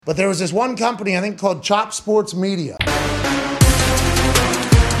But there was this one company, I think, called Chop Sports Media.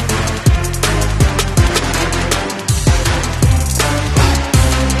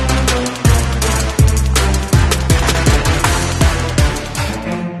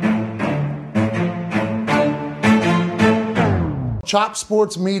 Chop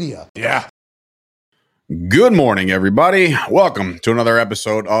Sports Media. Yeah. Good morning, everybody. Welcome to another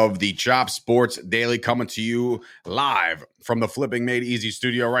episode of the Chop Sports Daily, coming to you live from the Flipping Made Easy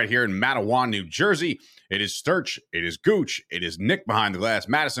studio right here in Matawan, New Jersey. It is Sturch, it is Gooch, it is Nick behind the glass,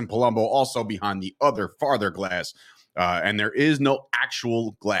 Madison Palumbo also behind the other farther glass, and there is no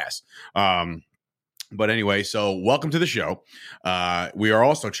actual glass. But anyway, so welcome to the show. We are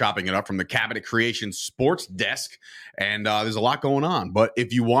also chopping it up from the Cabinet Creation Sports Desk, and there's a lot going on. But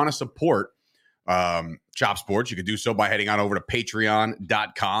if you want to support Chop Sports, you can do so by heading on over to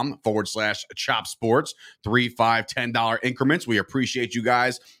patreon.com/Chop Sports, $3, $5, $10 increments. We appreciate you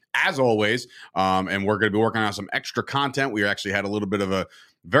guys as always. And we're going to be working on some extra content. We actually had a little bit of a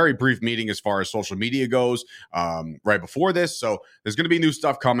very brief meeting as far as social media goes right before this. So there's going to be new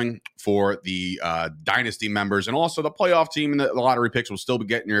stuff coming for the Dynasty members, and also the playoff team and the lottery picks will still be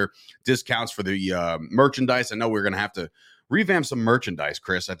getting your discounts for the merchandise. I know we're going to have to revamp some merchandise,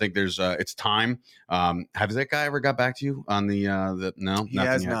 Chris. I think there's it's time. Has that guy ever got back to you on the no? He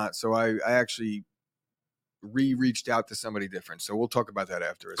has not. So I actually reached out to somebody different. So we'll talk about that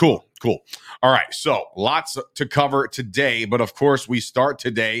after. Cool. All right. So lots to cover today, but of course we start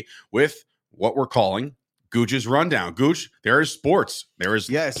today with what we're calling Gooch's Rundown. Gooch, there is sports. There is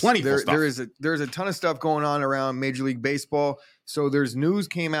plenty of stuff. There's a ton of stuff going on around Major League Baseball. So there's news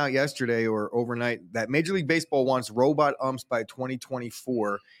came out yesterday or overnight that Major League Baseball wants robot umps by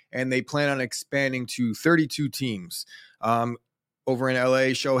 2024, and they plan on expanding to 32 teams. Over in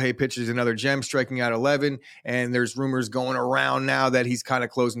LA, Shohei pitches another gem, striking out 11, and there's rumors going around now that he's kind of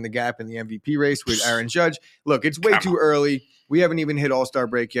closing the gap in the MVP race with Aaron Judge. Look, it's way too early. We haven't even hit All-Star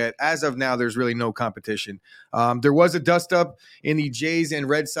break yet. As of now, there's really no competition. There was a dust-up in the Jays and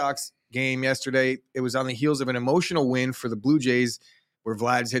Red Sox game yesterday. It was on the heels of an emotional win for the Blue Jays where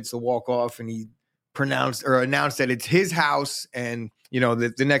Vlad hits the walk-off, and he announced that it's his house, and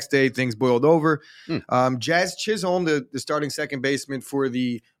the next day things boiled over. Jazz Chisholm, the starting second baseman for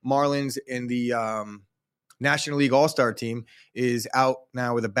the Marlins in the National League All-Star team, is out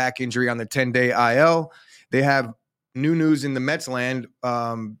now with a back injury on the 10-day IL. They have new news in the Mets land.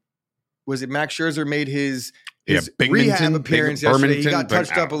 Was it Max Scherzer made his rehab appearance yesterday? He got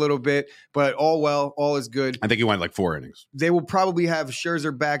touched up a little bit, but all well, all is good. I think he went like 4 innings. They will probably have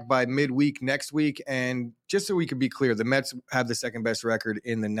Scherzer back by midweek next week. And just so we can be clear, the Mets have the second best record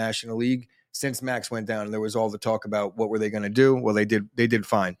in the National League since Max went down. And there was all the talk about what were they going to do. Well, they did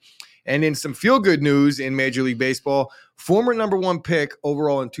fine. And in some feel-good news in Major League Baseball, former number 1 pick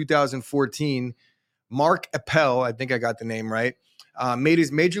overall in 2014, Mark Appel, I think I got the name right, made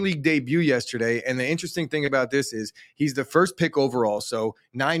his Major League debut yesterday. And the interesting thing about this is he's the first pick overall. So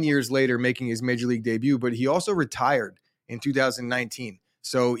 9 years later, making his Major League debut, but he also retired in 2019.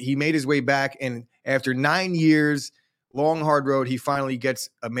 So he made his way back. And after 9 years, long, hard road, he finally gets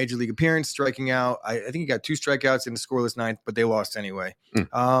a Major League appearance, striking out. I think he got 2 strikeouts in the scoreless ninth, but they lost anyway.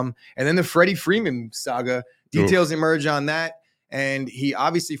 And then the Freddie Freeman saga, details emerge on that. And he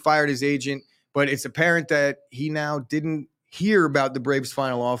obviously fired his agent, but it's apparent that he now didn't hear about the Braves'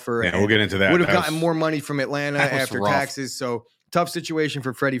 final offer. Yeah, we'll get into that. Would have gotten more money from Atlanta after taxes. So tough situation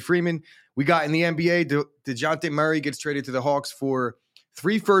for Freddie Freeman. We got in the NBA, DeJounte Murray gets traded to the Hawks for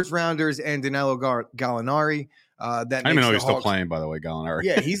 3 first-rounders and Danilo Gallinari. I didn't even know he's still playing, by the way, Gallinari.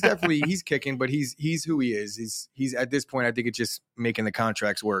 Yeah, he's definitely kicking, but he's who he is. He's at this point, I think it's just making the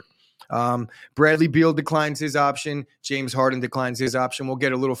contracts work. Bradley Beal declines his option. James Harden declines his option. We'll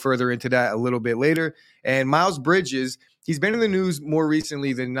get a little further into that a little bit later. And Miles Bridges, he's been in the news more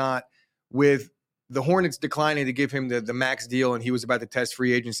recently than not with the Hornets declining to give him the max deal, and he was about to test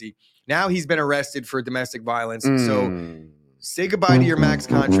free agency. Now he's been arrested for domestic violence. So say goodbye to your max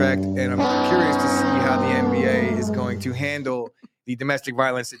contract, and I'm curious to see how the NBA is going to handle the domestic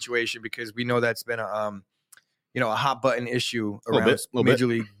violence situation, because we know that's been a hot button issue around Major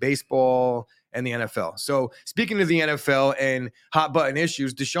League Baseball and the NFL. So speaking of the NFL and hot button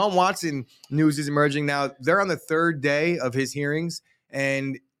issues, Deshaun Watson news is emerging now. They're on the 3rd day of his hearings.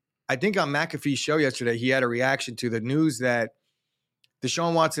 And I think on McAfee's show yesterday, he had a reaction to the news that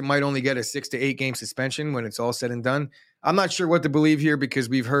Deshaun Watson might only get a 6 to 8 game suspension when it's all said and done. I'm not sure what to believe here, because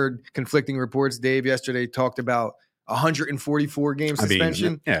we've heard conflicting reports. Dave yesterday talked about 144 game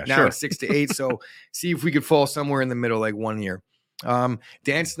suspension. Now it's 6 to 8. So see if we could fall somewhere in the middle, like 1 year.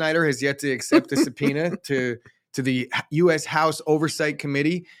 Dan Snyder has yet to accept the subpoena to to the U.S. House Oversight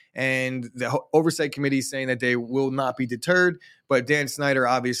Committee, and the Oversight Committee is saying that they will not be deterred. But Dan Snyder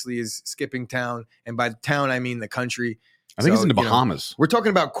obviously is skipping town, and by town I mean the country. I think he's in the you know, Bahamas. we're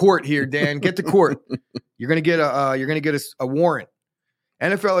talking about court here, Dan. Get to court. You're gonna get a warrant.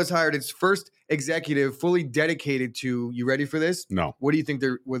 NFL has hired its first executive fully dedicated to. You ready for this? No. What do you think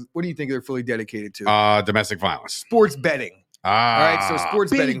they're fully dedicated to? Domestic violence. Sports betting. All right, so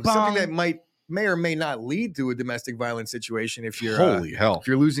sports betting, bong. something that may or may not lead to a domestic violence situation if you're Holy hell. if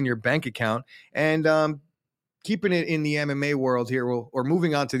you're losing your bank account. And keeping it in the MMA world here, or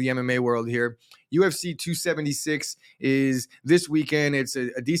moving on to the MMA world here, UFC 276 is this weekend. It's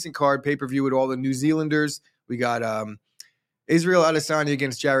a decent card, pay-per-view with all the New Zealanders. We got Israel Adesanya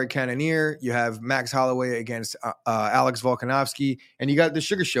against Jared Cannonier. You have Max Holloway against Alex Volkanovski. And you got the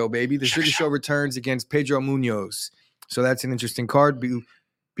Sugar Show, baby. The Sugar Show returns against Pedro Munoz. So that's an interesting card.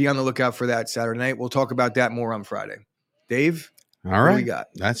 Be on the lookout for that Saturday night. We'll talk about that more on Friday. Dave? All right. What we got?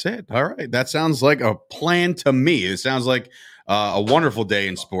 That's it. All right. That sounds like a plan to me. It sounds like a wonderful day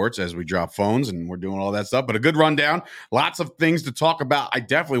in sports as we drop phones and we're doing all that stuff, but a good rundown. Lots of things to talk about. I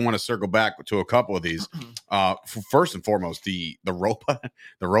definitely want to circle back to a couple of these. First and foremost, the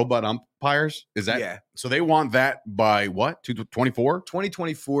robot umpires. Is that? Yeah. So they want that by what? 2024?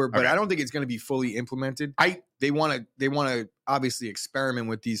 2024, but Okay. I don't think it's going to be fully implemented. They want to obviously experiment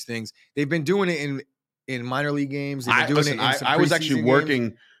with these things. They've been doing it in minor league games. They've been doing it in some I was actually preseason working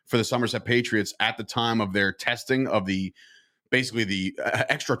games. for the Somerset Patriots at the time of their testing of the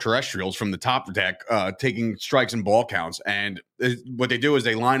extraterrestrials from the top deck taking strikes and ball counts. And what they do is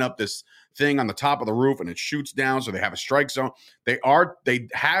they line up this thing on the top of the roof and it shoots down. So they have a strike zone. They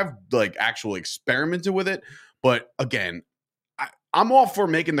have like actually experimented with it. But again, I'm all for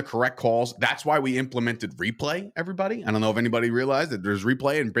making the correct calls. That's why we implemented replay, everybody. I don't know if anybody realized that there's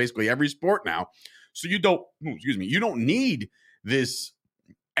replay in basically every sport now. So you don't need this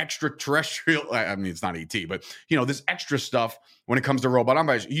extraterrestrial. I mean, it's not ET, but this extra stuff when it comes to robot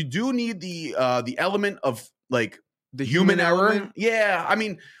umpires. You do need the element of like The human error. element. Yeah, I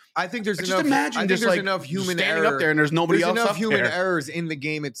mean, I think there's just enough. imagine I think just there's like enough human standing error up there and there's nobody There's else enough up human there. errors in the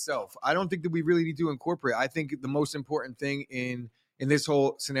game itself. I don't think that we really need to incorporate. I think the most important thing in this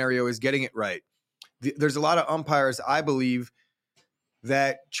whole scenario is getting it right. There's a lot of umpires, I believe,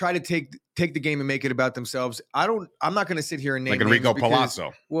 that try to take the game and make it about themselves. I'm not going to sit here and name Like Enrico names because,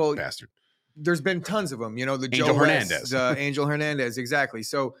 Palazzo, well, bastard. there's been tons of them. The Angel Joe Hernandez. West, the Angel Hernandez, exactly.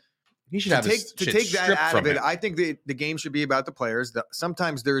 So He should to have take that out of it, I think the game should be about the players.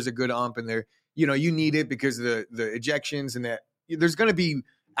 Sometimes there is a good ump, and there, you need it because of the ejections and that. There's going to be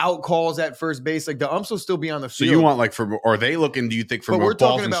out calls at first base. Like the umps will still be on the So field. you want like are they looking? Do you think for But more we're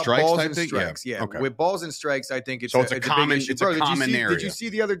balls talking and about strikes balls type and thing? strikes. Yeah. Okay. With balls and strikes, I think it's So a it's a big common- issue. it's a Bro, common Did area. you see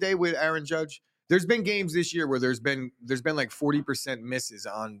the other day with Aaron Judge? There's been games this year where there's been like 40% misses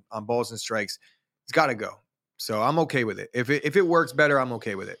on balls and strikes. It's got to go. So I'm okay with it. If it works better, I'm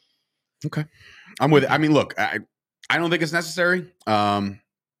okay with it. Okay. I'm with it. I mean, look, I don't think it's necessary. The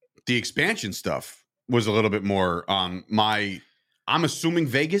expansion stuff was a little bit more on I'm assuming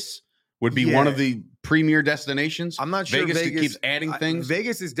Vegas would be one of the premier destinations. I'm not sure Vegas Vegas keeps adding things.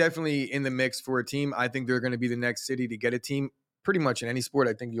 Vegas is definitely in the mix for a team. I think they're going to be the next city to get a team pretty much in any sport.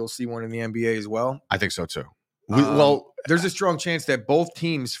 I think you'll see one in the NBA as well. I think so too. There's a strong chance that both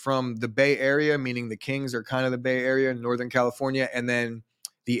teams from the Bay Area, meaning the Kings are kind of the Bay Area in Northern California, and then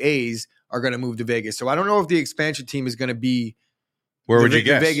the A's are going to move to Vegas. So I don't know if the expansion team is going to be where would you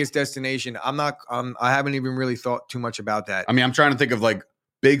guess? The Vegas destination. I haven't even really thought too much about that. I mean, I'm trying to think of like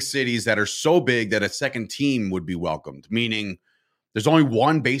big cities that are so big that a second team would be welcomed, meaning there's only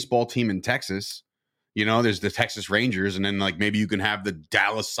one baseball team in Texas. There's the Texas Rangers, and then like maybe you can have the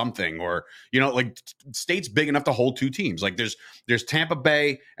Dallas something, or like states big enough to hold two teams. Like there's Tampa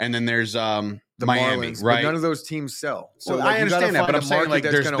Bay, and then there's the Miami, Marlins, right? But none of those teams sell. So I understand that, but I'm saying like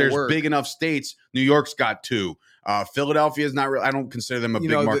there's work. big enough states. New York's got two. Philadelphia is not really. I don't consider them a big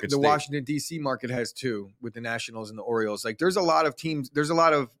market. The state. Washington D.C. market has two with the Nationals and the Orioles. Like there's a lot of teams. There's a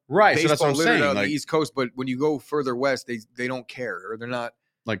lot of right. So baseball that's what I'm littered saying. on Like, the East Coast, but when you go further west, they don't care, or they're not.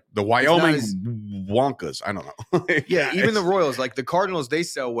 Like the Wyoming as- Wonkas. I don't know. Yeah, even the Royals, like the Cardinals, they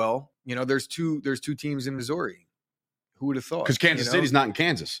sell well. There's two teams in Missouri. Who would have thought? Because Kansas City's not in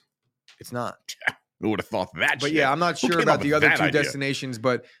Kansas. It's not. Who would have thought that? But shit? yeah, I'm not Who sure came about up the with other that two idea? destinations.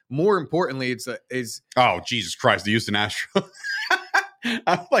 But more importantly, it's Oh Jesus Christ! The Houston Astros.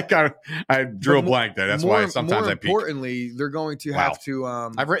 I drew a blank there. That's why sometimes I peek. More importantly, they're going to have to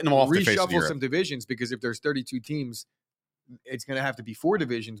I've written them off the face of reshuffle Europe. some divisions, because if there's 32 teams, it's going to have to be 4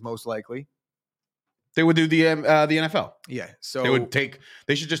 divisions most likely. They would do the NFL. Yeah. So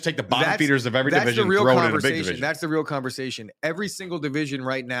They should just take the bottom feeders of every that's division the real and throw it in a conversation. big division. That's the real conversation. Every single division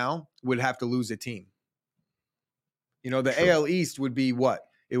right now would have to lose a team. You know, the True. AL East would be what?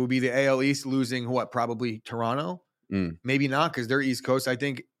 It would be the AL East losing what? Probably Toronto? Maybe not, because they're East Coast. I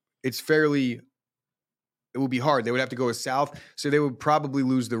think it would be hard. They would have to go south, so they would probably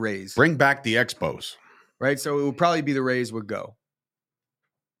lose the Rays. Bring back the Expos. Right? So it would probably be the Rays would go.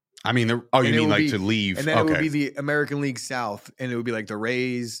 I mean, you mean like to leave? And then it would be the American League South, and it would be like the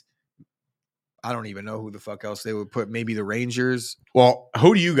Rays. I don't even know who the fuck else they would put. Maybe the Rangers. Well,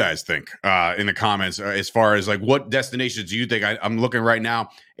 who do you guys think in the comments as far as like what destinations do you think? I'm looking right now.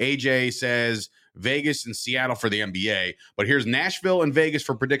 AJ says Vegas and Seattle for the NBA, but here's Nashville and Vegas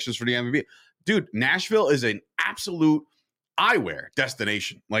for predictions for the NBA. Dude, Nashville is an absolute eyewear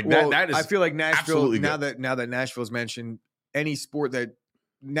destination. Like that is. I feel like Nashville now good. that Nashville's mentioned, any sport that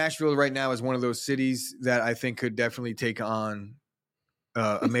Nashville right now is one of those cities that I think could definitely take on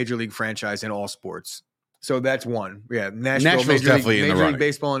a major league franchise in all sports. So that's one. Yeah, Nashville's definitely in the Major running. League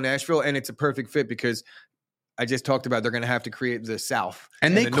Baseball in Nashville, and it's a perfect fit because I just talked about they're going to have to create the South.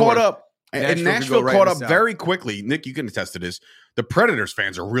 And they the caught North. up. And Nashville right caught in up the very quickly. Nick, you can attest to this. The Predators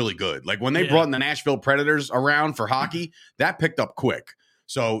fans are really good. Like when they brought in the Nashville Predators around for hockey, that picked up quick.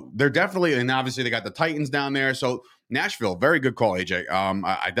 So they're definitely, and obviously they got the Titans down there. So Nashville, very good call, AJ.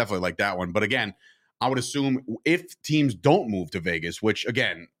 I definitely like that one. But again, I would assume if teams don't move to Vegas, which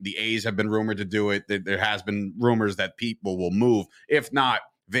again, the A's have been rumored to do it. There has been rumors that people will move. If not,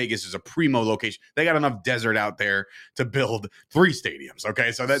 Vegas is a primo location. They got enough desert out there to build 3 stadiums.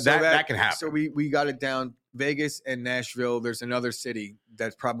 Okay, so that can happen. So we got it down. Vegas and Nashville. There's another city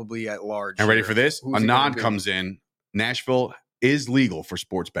that's probably at large. And ready for this? Who's it Anand gonna be? comes in. Nashville is legal for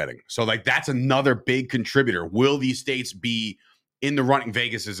sports betting. So like that's another big contributor. Will these states be in the running?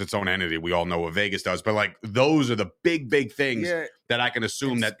 Vegas is its own entity. We all know what Vegas does, but like those are the big things that I can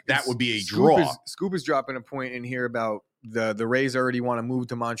assume that would be a draw. Scoop is dropping a point in here about the Rays already want to move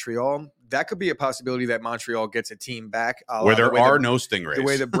to Montreal. That could be a possibility that Montreal gets a team back where there are no Stingrays. The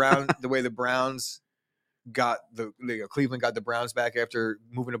way the Browns got Cleveland got the Browns back after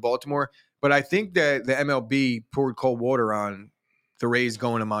moving to Baltimore. But I think that the MLB poured cold water on the Rays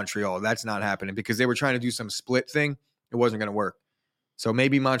going to Montreal. That's not happening because they were trying to do some split thing. It wasn't going to work. So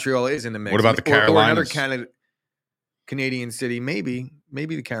maybe Montreal is in the mix. What about the Carolinas? Or another Canadian city, maybe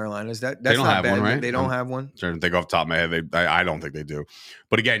the Carolinas. That's they don't not have bad. one, right? They don't have one. I'm trying to think off the top of my head. I don't think they do.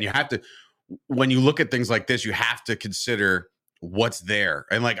 But again, you have to, when you look at things like this, you have to consider what's there.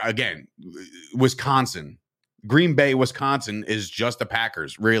 And like again, Wisconsin, Green Bay, Wisconsin is just the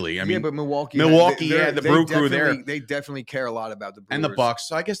Packers, really. I mean, but Milwaukee, the Brew Crew there. They definitely care a lot about the Brewers. And the Bucks.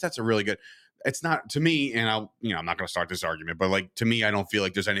 So I guess that's a really good. It's not to me, and I'm not going to start this argument, but like to me, I don't feel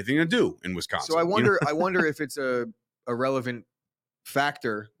like there's anything to do in Wisconsin. So I wonder if it's a relevant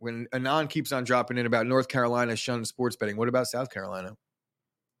factor when Anand keeps on dropping in about North Carolina shunned sports betting. What about South Carolina?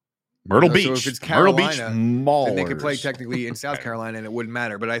 Myrtle Beach. So if it's Carolina, then they could play technically in South Carolina and it wouldn't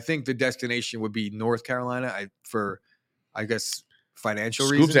matter. But I think the destination would be North Carolina for financial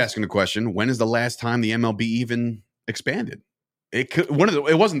reasons. Scoop's asking the question: when is the last time the MLB even expanded? It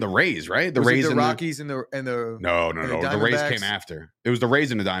wasn't the Rays, right? The Rays, the Rockies, and the no. The Rays came after. It was the Rays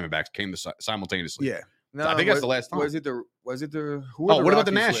and the Diamondbacks came simultaneously. Yeah, no, I think that's the last time. Was it the? What about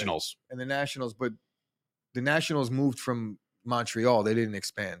the Nationals? And the Nationals, but the Nationals moved from Montreal. They didn't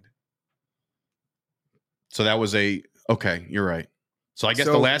expand. So that was okay. You're right. So I guess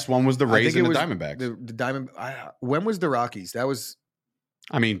the last one was the Rays and the Diamondbacks. When was the Rockies? That was.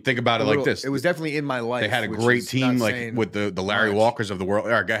 I mean, think about it like this. It was definitely in my life. They had a great team, like with the Larry Walkers of the world.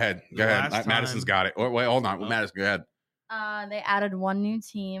 All right, go ahead. Madison's got it. Wait, hold on. Madison, go ahead. They added one new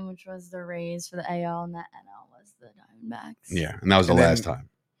team, which was the Rays for the AL, and the NL was the Diamondbacks. Yeah, and that was the last time.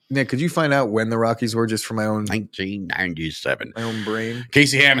 Nick, could you find out when the Rockies were, just for my own 1997? My own brain.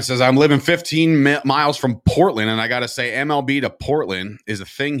 Casey Hammond says, I'm living 15 miles from Portland, and I got to say MLB to Portland is a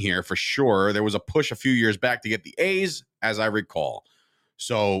thing here for sure. There was a push a few years back to get the A's, as I recall.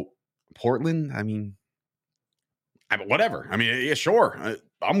 So Portland, I mean, whatever. I mean, yeah, sure.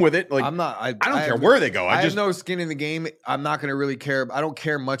 I'm with it. Like, I don't care where they go. I have no skin in the game. I'm not going to really care. I don't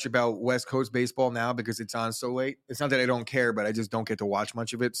care much about West Coast baseball now because it's on so late. It's not that I don't care, but I just don't get to watch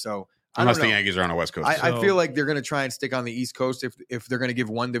much of it. So unless the Yankees are on the West Coast, I feel like they're going to try and stick on the East Coast. If they're going to give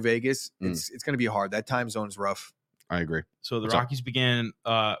one to Vegas, it's going to be hard. That time zone's rough. I agree. So the Rockies began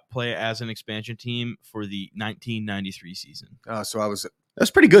play as an expansion team for the 1993 season. So I was. That's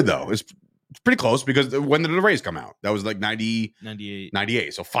pretty good though. It's pretty close because when did the Rays come out? That was like 98.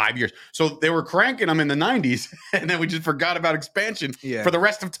 98. So 5 years. So they were cranking them in the 90s, and then we just forgot about expansion Yeah. for the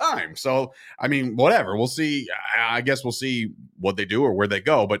rest of time. So, I mean, whatever. We'll see. I guess we'll see what they do or where they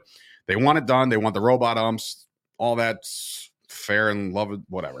go. But they want it done. They want the robot umps. All that's fair and love it,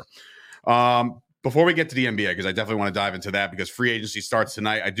 whatever. Before we get to the NBA, because I definitely want to dive into that because free agency starts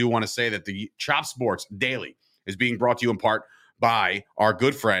tonight, I do want to say that the Chop Sports Daily is being brought to you in part by our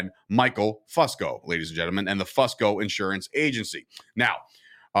good friend Michael Fusco, ladies and gentlemen, and the Fusco Insurance Agency. Now,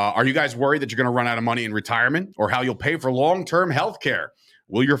 are you guys worried that you're going to run out of money in retirement or how you'll pay for long-term health care?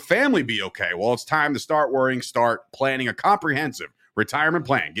 Will your family be okay? Well, it's time to start worrying, start planning a comprehensive retirement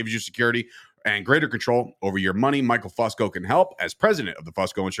plan. Gives you security and greater control over your money. Michael Fusco can help. As president of the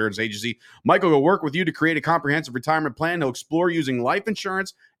Fusco Insurance Agency, Michael will work with you to create a comprehensive retirement plan. He'll explore using life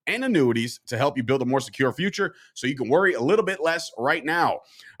insurance and annuities to help you build a more secure future so you can worry a little bit less right now.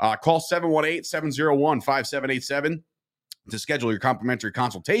 Call 718-701-5787 to schedule your complimentary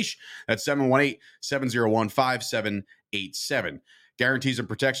consultation. That's 718-701-5787. Guarantees and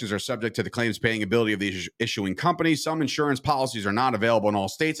protections are subject to the claims paying ability of the issuing company. Some insurance policies are not available in all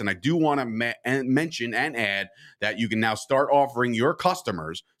states, and I do want to mention and add that you can now start offering your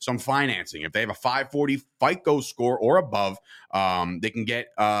customers some financing. If they have a 540 FICO score or above, they can get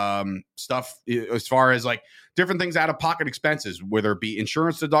stuff as far as like different things, out-of-pocket expenses, whether it be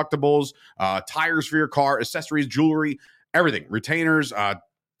insurance deductibles, tires for your car, accessories, jewelry, everything, retainers,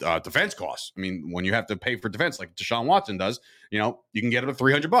 defense costs. I mean, when you have to pay for defense like Deshaun Watson does, you know, you can get it at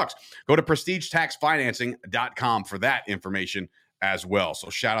 $300. Go to prestigetaxfinancing.com for that information as well. So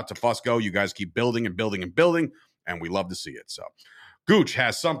shout out to Fusco. You guys keep building and building and building, and we love to see it. So Gooch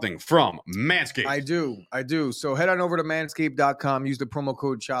has something from Manscaped. I do. So head on over to manscaped.com. Use the promo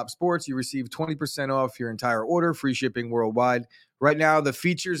code CHOPSPORTS. You receive 20% off your entire order, free shipping worldwide. Right now, the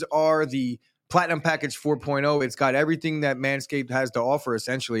features are the Platinum Package 4.0. It's got everything that Manscaped has to offer,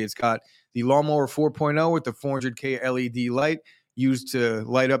 essentially. It's got the Lawnmower 4.0 with the 400K LED light used to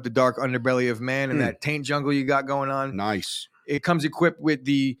light up the dark underbelly of man and that taint jungle you got going on. Nice. It comes equipped with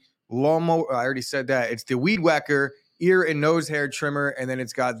the Lawnmower. I already said that. It's the Weed Whacker ear and nose hair trimmer, and then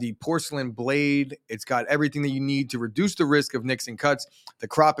it's got the porcelain blade. It's got everything that you need to reduce the risk of nicks and cuts, the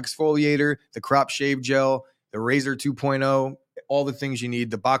crop exfoliator, the crop shave gel, the Razor 2.0, all the things you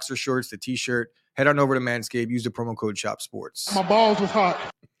need, the boxer shorts, the t-shirt. Head on over to Manscaped. Use the promo code CHOPSPORTS. My balls was hot.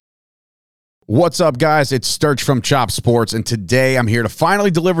 What's up, guys? It's Sturch from Chop Sports, and today I'm here to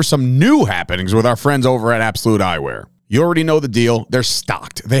finally deliver some new happenings with our friends over at Absolute Eyewear. You already know the deal. They're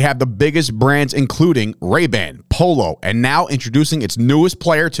stocked. They have the biggest brands, including Ray-Ban, Polo, and now introducing its newest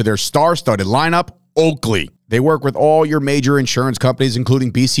player to their star-studded lineup, Oakley. They work with all your major insurance companies,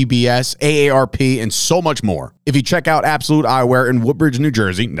 including BCBS, AARP, and so much more. If you check out Absolute Eyewear in Woodbridge, New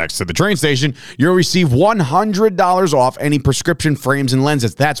Jersey, next to the train station, you'll receive $100 off any prescription frames and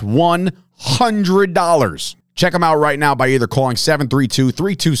lenses. That's $100. Check them out right now by either calling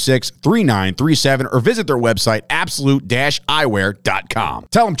 732-326-3937 or visit their website, absolute-eyewear.com.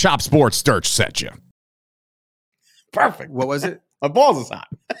 Tell them Chop Sports Sturch sent you. Perfect. What was it? My balls is hot.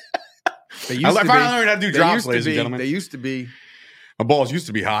 They I finally learned how to do drops, ladies and They gentlemen. used to be. My balls used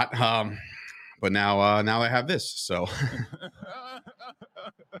to be hot, but now I have this. So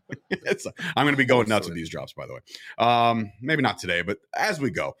I'm going to be going nuts with these drops, by the way. Maybe not today, but as we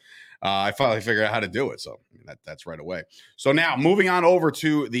go. I finally figured out how to do it, so that's right away. So now, moving on over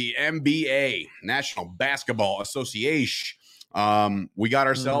to the NBA, National Basketball Association. We got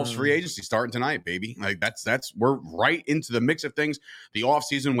ourselves free agency starting tonight, baby. Like that's we're right into the mix of things. The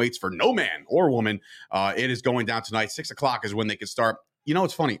offseason waits for no man or woman. It is going down tonight. 6:00 is when they can start. You know,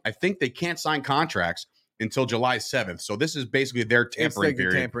 it's funny. I think they can't sign contracts until July 7th. So this is basically their tampering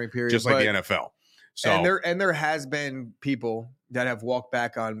period, just like the NFL. So And there has been people that have walked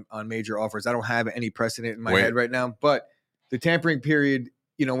back on major offers. I don't have any precedent in my head right now, but the tampering period,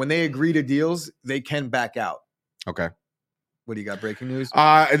 you know, when they agree to deals, they can back out. Okay. What do you got? Breaking news?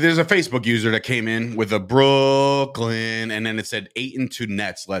 There's a Facebook user that came in with a Brooklyn, and then it said 8-2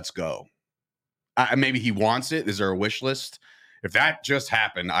 Nets. Let's go. Maybe he wants it. Is there a wish list? If that just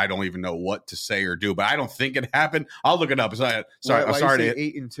happened, I don't even know what to say or do. But I don't think it happened. I'll look it up. Sorry, I'm sorry.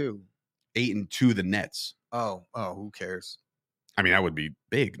 8-2. 8-2 the Nets. Oh, who cares? I mean, that would be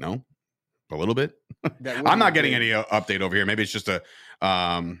big, no? A little bit. That I'm not getting any update over here. Maybe it's just a,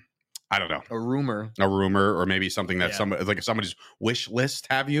 I don't know, a rumor, or maybe something that somebody like somebody's wish list.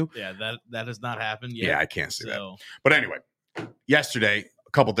 Have you? Yeah, that has not happened yet. Yeah, I can't see that. But anyway, yesterday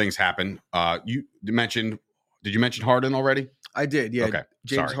a couple things happened. You mentioned. Did you mention Harden already? I did. Yeah. Okay.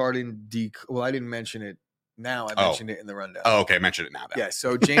 James Harden. Well, I didn't mention it now. I mentioned it in the rundown. Oh, okay. I mentioned it now. Yeah,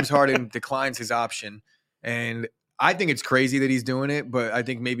 so James Harden declines his option, and I think it's crazy that he's doing it, but I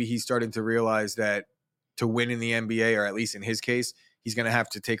think maybe he's starting to realize that to win in the NBA, or at least in his case, he's going to have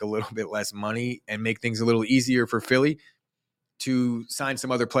to take a little bit less money and make things a little easier for Philly to sign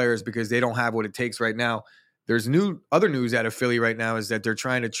some other players because they don't have what it takes right now. There's other news out of Philly right now is that they're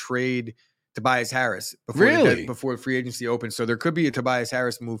trying to trade Tobias Harris before free agency opens. So there could be a Tobias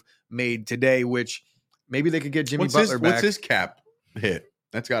Harris move made today, which maybe they could get Jimmy Butler back. What's his cap hit?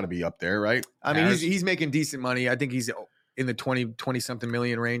 That's got to be up there, right? I mean, he's making decent money. I think he's in the 20-something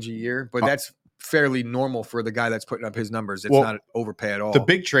million range a year, but that's fairly normal for the guy that's putting up his numbers. It's not overpay at all. The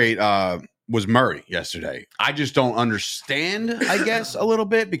big trade was Murray yesterday. I just don't understand, I guess, a little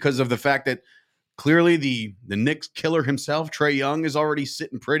bit because of the fact that clearly the Knicks killer himself, Trae Young, is already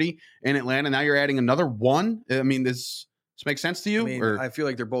sitting pretty in Atlanta. Now you're adding another one. I mean, this makes sense to you? I mean, I feel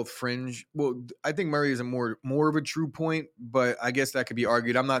like they're both fringe. Well, I think Murray is a more of a true point, but I guess that could be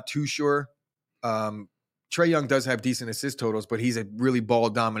argued. I'm not too sure. Trae Young does have decent assist totals, but he's a really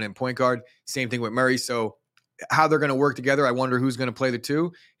ball-dominant point guard. Same thing with Murray. So how they're going to work together, I wonder who's going to play the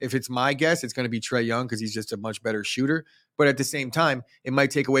two. If it's my guess, it's going to be Trae Young because he's just a much better shooter. But at the same time, it might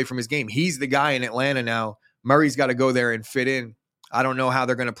take away from his game. He's the guy in Atlanta now. Murray's got to go there and fit in. I don't know how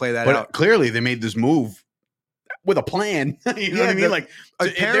they're going to play that out. But clearly they made this move with a plan. You know what I mean? Like,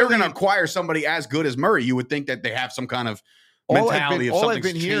 if they're going to acquire somebody as good as Murray, you would think that they have some kind of mentality of something. All I've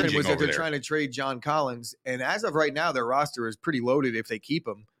been hearing was that they're there. trying to trade John Collins. And as of right now, their roster is pretty loaded if they keep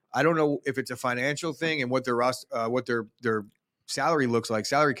him. I don't know if it's a financial thing and what their their salary looks like,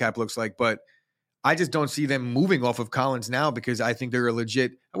 salary cap looks like, but I just don't see them moving off of Collins now because I think they're a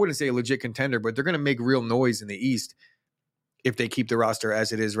legit, I wouldn't say a legit contender, but they're going to make real noise in the East if they keep the roster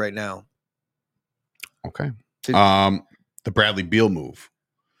as it is right now. Okay. The Bradley Beal move.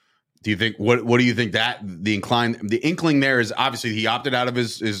 Do you think what do you think that the inkling there is? Obviously he opted out of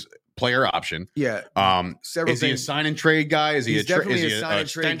his player option. Yeah. Is he a sign and trade guy? Is he He's definitely a sign and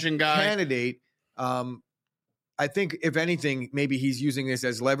extension trade guy? Candidate. I think if anything, maybe he's using this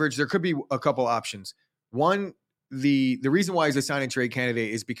as leverage. There could be a couple options. One, the reason why he's a sign and trade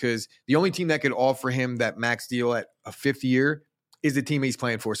candidate is because the only team that could offer him that max deal at a fifth year is the team he's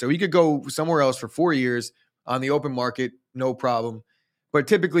playing for. So he could go somewhere else for 4 years on the open market, no problem. But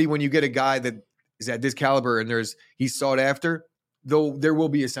typically when you get a guy that is at this caliber and he's sought after, though there will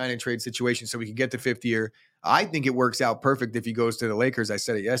be a sign and trade situation so we can get the fifth year. I think it works out perfect if he goes to the Lakers. I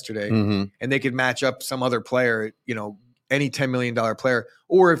said it yesterday, and they could match up some other player, any $10 million player.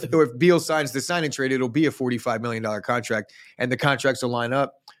 Or if Beal signs the sign and trade, it'll be a $45 million contract, and the contracts will line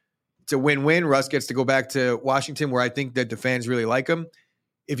up. It's a win-win. Russ gets to go back to Washington, where I think that the fans really like him.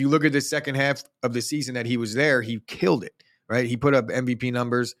 If you look at the second half of the season that he was there, he killed it, right? He put up MVP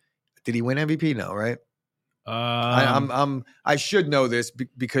numbers. Did he win MVP? No, right? I should know this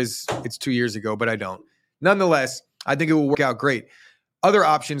because it's 2 years ago, but I don't. Nonetheless, I think it will work out great. Other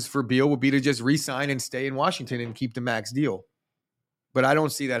options for Beal would be to just re-sign and stay in Washington and keep the max deal. But I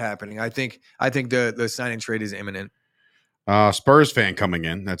don't see that happening. I think the sign and trade is imminent. Spurs fan coming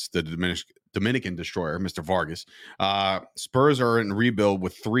in. That's the Dominican destroyer, Mr. Vargas. Spurs are in rebuild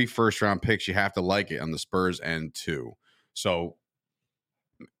with 3 first-round picks. You have to like it on the Spurs and 2. So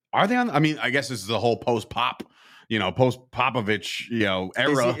are they on? I mean, I guess this is the whole post-Pop, post-Popovich,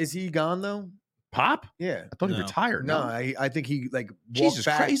 era. Is he gone, though? Pop? Yeah. I thought he retired. No, I think he Jesus walked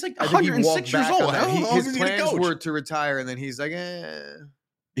back. Christ, he's like 106 years old. His plans were to retire, and then he's like,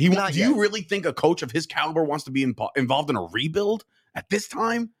 Do you really think a coach of his caliber wants to be involved in a rebuild at this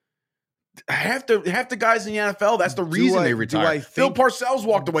time? Half the guys in the NFL, that's the reason they retired. Phil Parcells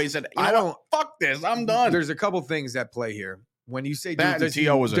walked away and said, fuck this, I'm done. There's a couple things at play here. When you say, does he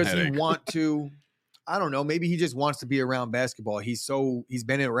want to, I don't know, maybe he just wants to be around basketball. He's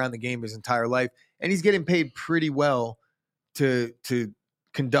been around the game his entire life, and he's getting paid pretty well to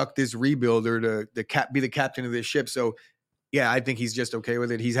conduct this rebuild or to be the captain of this ship. So, yeah, I think he's just okay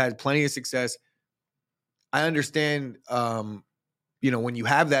with it. He's had plenty of success. I understand, when you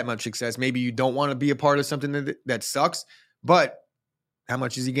have that much success, maybe you don't want to be a part of something that sucks. But how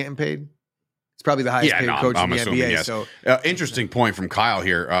much is he getting paid? It's probably the highest paid coach in the NBA. Yes. So, interesting point from Kyle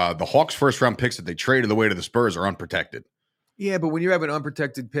here. The Hawks' first-round picks that they traded away to the Spurs are unprotected. Yeah, but when you have an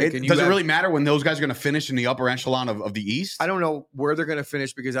unprotected pick, does it really matter when those guys are going to finish in the upper echelon of the East? I don't know where they're going to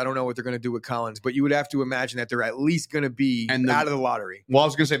finish because I don't know what they're going to do with Collins. But you would have to imagine that they're at least going to be out of the lottery. Well, I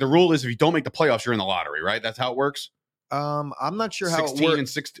was going to say the rule is if you don't make the playoffs, you're in the lottery, right? That's how it works. I'm not sure how 16 and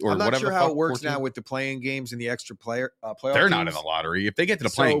 16 or I'm not whatever. Sure how it works 14? now with the playing games and the extra playoff. They're not in the lottery. If they get to the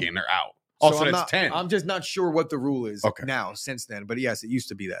playing game, they're out. Also, that's 10. I'm just not sure what the rule is now since then. But yes, it used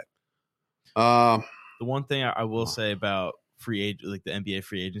to be that. The one thing I will say about the NBA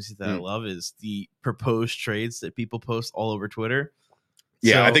free agency that I love is the proposed trades that people post all over Twitter.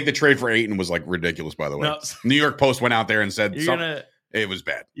 Yeah, So, I think the trade for Ayton was like ridiculous, by the way. No. New York Post went out there and said you're it was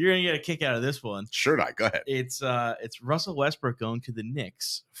bad. gonna get a kick out of this one. Should I? Go ahead. It's Russell Westbrook going to the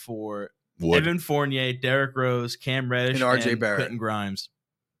Knicks for Would. Evan Fournier, Derrick Rose, Cam Reddish, And RJ and Barrett. Quentin Grimes.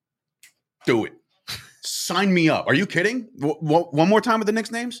 Do it. Sign me up. Are you kidding? One more time with the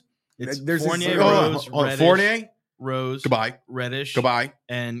Knicks names? It's There's Fournier, this- Rose, Oh, Reddish, Fournier. Rose, Goodbye. Reddish, Goodbye.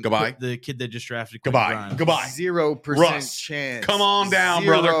 and Goodbye. the kid that just drafted. Quentin Goodbye. Grimes. Goodbye. 0% Russ, chance. come on down,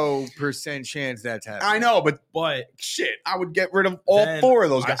 brother. 0% chance that's happening. I know, but But shit, I would get rid of all Then 4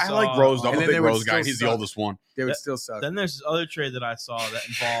 of those guys. I I like saw- Rose, though. I'm And a then big they would Rose guy. still He's the suck. oldest one. They would still suck. then there's this other trade that I saw that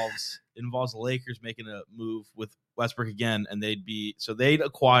involves the Lakers making a move with Westbrook again, and they'd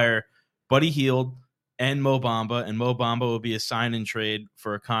acquire Buddy Hield and Mo Bamba, and Mo Bamba will be a sign-in trade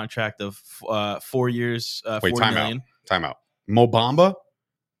for a contract of 4 years, Wait, $40 time million. out. Mo Bamba?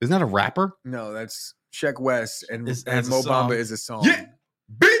 Isn't that a rapper? No, that's Sheck West, and That's Mo a song. Bamba is a song. Yeah,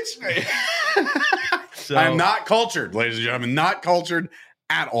 bitch. So, I'm not cultured, ladies and gentlemen. Not cultured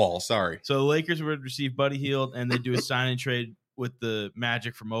at all. Sorry. So the Lakers would receive Buddy Hield, and they do a sign-in trade with the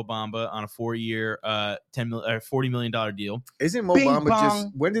Magic for Mo Bamba on a 4-year, $40 million deal. Isn't Mo Bing Bamba just?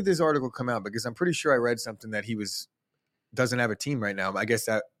 bong. When did this article come out? Because I'm pretty sure I read something that he doesn't have a team right now. I guess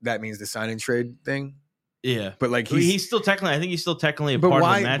that means the sign and trade thing. Yeah, But like he's still technically. I think he's still technically a But part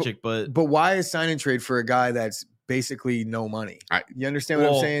why- of the Magic, but But why is sign and trade for a guy that's basically no money? You understand what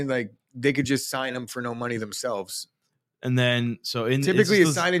I'm Well- saying? Like they could just sign him for no money themselves. and then so in Typically, a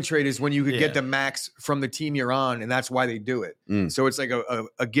it's- sign and trade is when you could Yeah. get the max from the team you're on, and that's why they do it. Mm. So it's like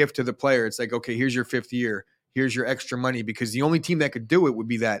a gift to the player. It's like, okay, here's your 5th year. Here's your extra money, because the only team that could do it would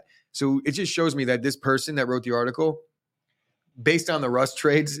be that. So it just shows me that this person that wrote the article, based on the Russ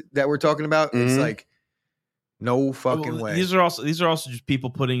trades that we're talking about, it's Mhm. like no fucking well, way. These are also just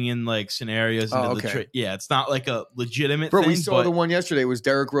people putting in like scenarios into Oh, the okay. trade. Yeah, it's not like a legitimate Bro, thing. we saw but the one yesterday. It was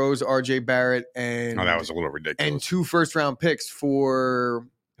Derrick Rose, RJ Barrett, and Oh, that was a little ridiculous. and 2 first-round picks for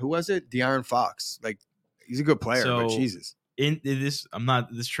who was it? De'Aaron Fox. Like he's a good player, but So- Jesus. in this,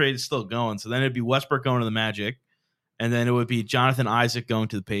 this trade is still going. So then it'd be Westbrook going to the Magic, and then it would be Jonathan Isaac going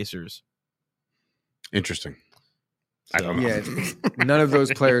to the Pacers. Interesting. I So- don't know. Yeah, none of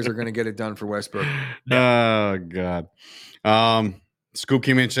those players are going to get it done for Westbrook. Oh God. Scoop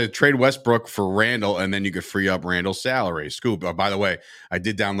came in and said trade Westbrook for Randall, and then you could free up Randall's salary. Scoop. By the way, I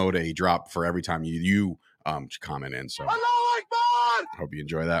did download a drop for every time you comment in. So hope you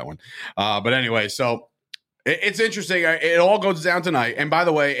enjoy that one. But anyway, so it's interesting. It all goes down tonight. And by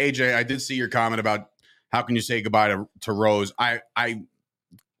the way, AJ, I did see your comment about how can you say goodbye to Rose. I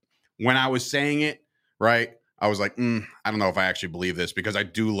when I was saying it, right, I was like, I don't know if I actually believe this, because I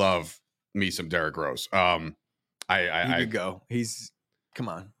do love me some Derrick Rose. He I could go. Come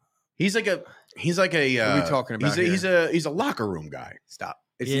on, he's like a what are we talking about? he's here? a locker room guy. Stop.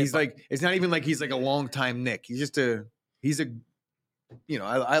 Yeah, It's not even like he's like a long time Nick. He's a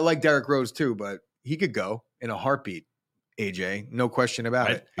I like Derrick Rose too, but he could go in a heartbeat. AJ, no question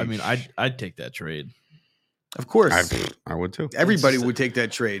about it. I mean, I'd take that trade. Of course, I would too. everybody would take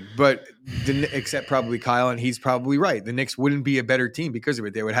that trade, but except probably Kyle, and he's probably right. The Knicks wouldn't be a better team because of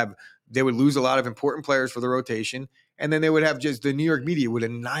it. They would lose a lot of important players for the rotation, and then they would have just the New York media would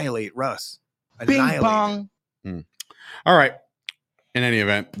annihilate Russ. Annihilate him. All right. In any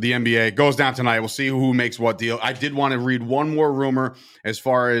event, the NBA goes down tonight. We'll see who makes what deal. I did want to read one more rumor as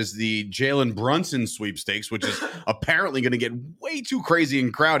far as the Jalen Brunson sweepstakes, which is apparently going to get way too crazy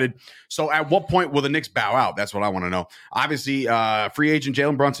and crowded. So at what point will the Knicks bow out? That's what I want to know. Obviously, free agent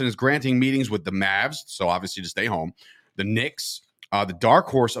Jalen Brunson is granting meetings with the Mavs, so obviously to stay home. The Knicks, the dark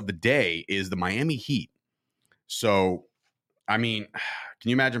horse of the day is the Miami Heat. So, I mean, can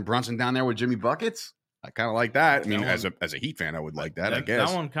you imagine Brunson down there with Jimmy Buckets? I kind of like that. I mean, as a Heat fan, I would like that, I guess.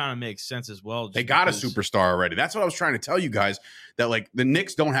 That one kind of makes sense as well. They got a superstar already. That's what I was trying to tell you guys, that like the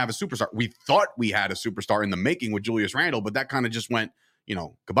Knicks don't have a superstar. We thought we had a superstar in the making with Julius Randle, but that kind of just went,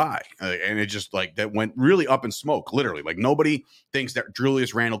 goodbye. And it just like that went really up in smoke, literally. Like nobody thinks that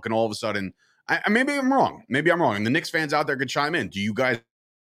Julius Randle can all of a sudden, maybe I'm wrong. And the Knicks fans out there could chime in. Do you guys,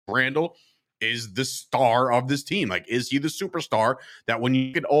 Randle is the star of this team? Like, is he the superstar that when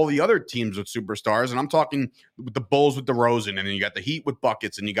you get all the other teams with superstars, and I'm talking with the Bulls with DeRozan, and then you got the Heat with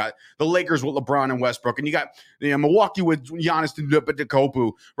buckets, and you got the Lakers with LeBron and Westbrook, and you got Milwaukee with Giannis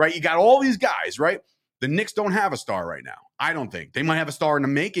Antetokounmpo, right? You got all these guys, right? The Knicks don't have a star right now. I don't think. They might have a star in the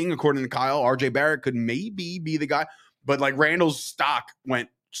making, according to Kyle. RJ Barrett could maybe be the guy, but like Randall's stock went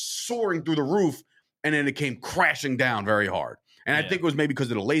soaring through the roof, and then it came crashing down very hard. And I Yeah. think it was maybe because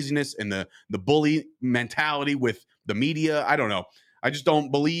of the laziness and the bully mentality with the media. I don't know. I just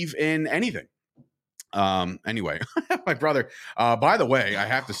don't believe in anything. Anyway, my brother, by the way, I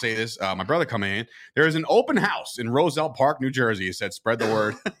have to say this, my brother coming in, there is an open house in Roselle Park, New Jersey. He said, spread the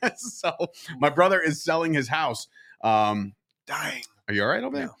word. So my brother is selling his house. Dying. Are you all right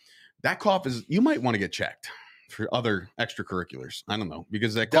over there? No. That cough is, you might want to get checked for other extracurriculars. I don't know,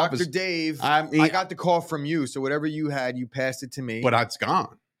 because that cough Dr. is, Dave, I mean, I got the call from you. So whatever you had, you passed it to me. but it's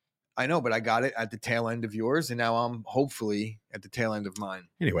gone. I know, but I got it at the tail end of yours, and now I'm hopefully at the tail end of mine.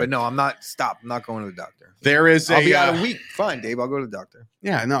 Anyway, But no, I'm not. Stop. I'm not going to the doctor. there is I'll be out a week. Fine, Dave. I'll go to the doctor.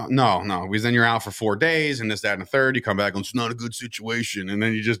 Yeah, no, because then you're out for 4 days and this, that, and the third. You come back and it's not a good situation, and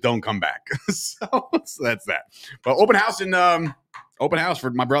then you just don't come back. so that's that. But open house for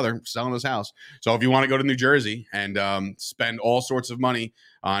my brother selling his house. So if you want to go to New Jersey and spend all sorts of money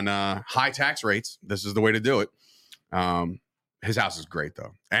on high tax rates, this is the way to do it. His house is great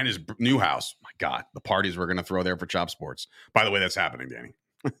though, and his new house. My God, the parties we're gonna throw there for Chop Sports. By the way, that's happening, Danny.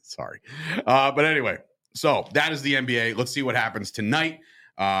 Sorry, but anyway. So that is the NBA. Let's see what happens tonight.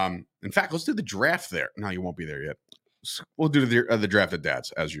 In fact, let's do the draft there. No, you won't be there yet. We'll do the draft at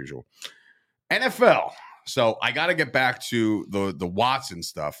Dad's as usual. NFL. So I got to get back to the Watson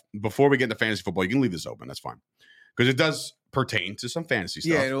stuff before we get into fantasy football. You can leave this open. That's fine because it does pertain to some fantasy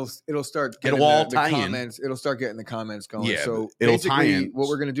stuff. Yeah, it'll start getting It'll all the tie in. comments. It'll start getting the comments going. Yeah, so it'll basically, tie in. what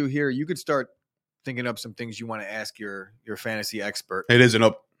we're gonna do here, you could start thinking up some things you want to ask your fantasy expert It isn't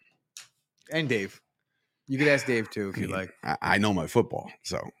up. and Dave. You could ask Dave too if you like. I know my football.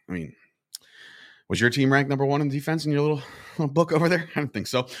 So, I mean, was your team ranked number 1 in defense in your little book over there? I don't think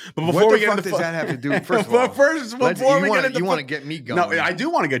so. But before What we the get fuck into does that have to do? First of all, you want to get me going. No, I do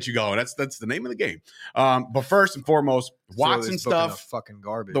want to get you going. That's the name of the game. But first and foremost, Watson this book in the stuff. fucking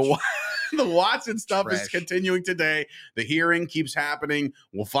garbage. The Watson stuff is Trash. continuing today. The hearing keeps happening.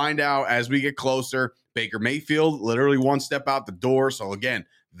 We'll find out as we get closer. Baker Mayfield literally one step out the door. So again,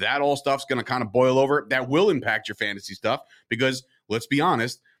 that all stuff's going to kind of boil over. That will impact your fantasy stuff because let's be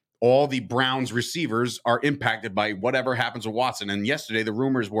honest, all the Browns receivers are impacted by whatever happens with Watson. And yesterday, the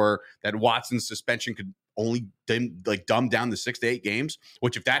rumors were that Watson's suspension could only dumb down to 6 to 8 games,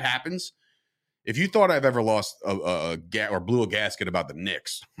 which if that happens, if you thought I've ever lost or blew a gasket about the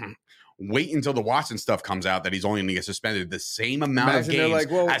Knicks, wait until the Watson stuff comes out that he's only going to get suspended the same amount of games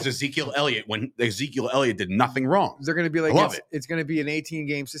as Ezekiel Elliott when Ezekiel Elliott did nothing wrong. They're going to be like, love it's going to be an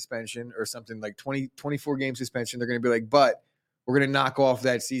 18-game suspension or something like 24-game suspension. They're going to be like, but we're going to knock off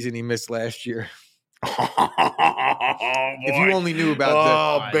that season he missed last year. If you only knew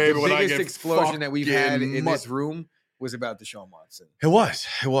about the biggest explosion that we've had in this room was about Deshaun Watson. It was.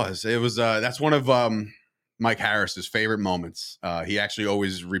 That's one of Mike Harris's favorite moments. He actually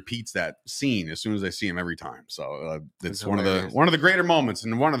always repeats that scene as soon as I see him every time. So it's one of the greater moments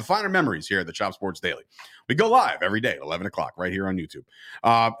and one of the finer memories here at the Chop Sports Daily. We go live every day at 11 o'clock right here on YouTube.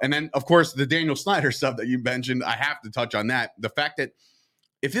 And then, of course, the Daniel Snyder stuff that you mentioned, I have to touch on that. The fact that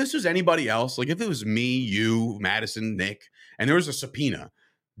if this was anybody else, like if it was me, you, Madison, Nick, and there was a subpoena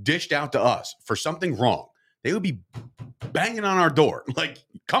dished out to us for something wrong, they would be banging on our door. Like,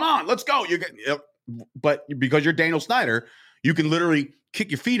 come on, let's go. But because you're Daniel Snyder, you can literally kick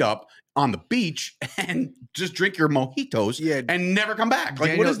your feet up on the beach and just drink your mojitos and never come back.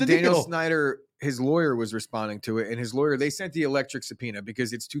 Like, what is the Daniel deal? Snyder, his lawyer was responding to it, and his lawyer, they sent the electric subpoena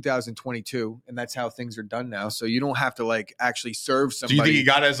because it's 2022, and that's how things are done now. So you don't have to actually serve somebody. Do you think he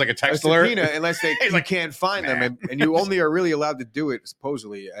got it as like a text subpoena alert? unless you can't find them, and you only are really allowed to do it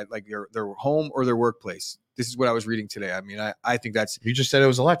supposedly at their home or their workplace. This is what I was reading today. I mean, I think that's. You just said it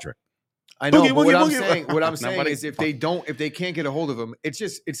was electric. I know, but what boogie. I'm saying is if they can't get a hold of them,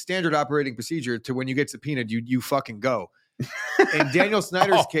 it's standard operating procedure to when you get subpoenaed, you fucking go. In Daniel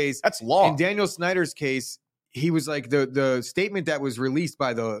Snyder's case, that's law. In Daniel Snyder's case, he was like the statement that was released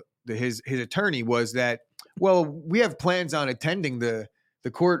by his attorney was that, well, we have plans on attending the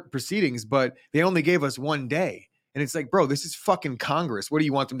court proceedings, but they only gave us 1 day. And it's like, bro, this is fucking Congress. What do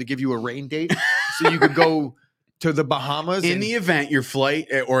you want them to give you a rain date so you could go to the Bahamas? In the event your flight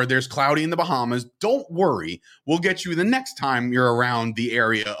or there's cloudy in the Bahamas, don't worry. We'll get you the next time you're around the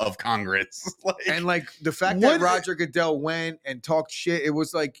area of Congress. And the fact that Roger Goodell went and talked shit, it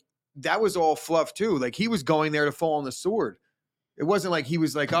was like, that was all fluff too. Like he was going there to fall on the sword. It wasn't like he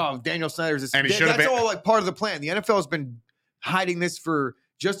was like, oh, Daniel Snyder's this. That's all part of the plan. The NFL has been hiding this for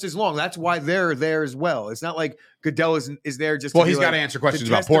just as long. That's why they're there as well. It's not like Goodell is there just. Well, he's got to answer questions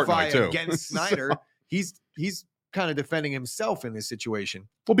about Portnoy too. Against Snyder, he's kind of defending himself in this situation.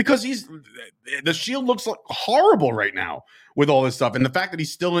 Well, because the Shield looks horrible right now with all this stuff, and the fact that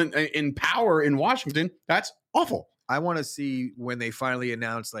he's still in power in Washington, that's awful. I want to see when they finally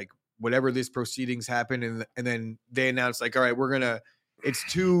announce like whatever this proceedings happen, and then they announce like, all right, it's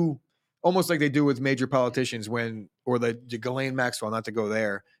too almost like they do with major politicians or the Ghislaine Maxwell, not to go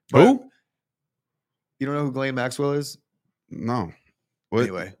there. But Who? You don't know who Ghislaine Maxwell is? No. What?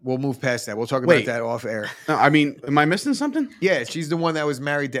 Anyway, we'll move past that. We'll talk Wait. about that off air. No, I mean, am I missing something? Yeah, she's the one that was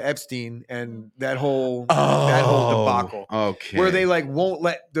married to Epstein, and that whole debacle. Okay. Where they like won't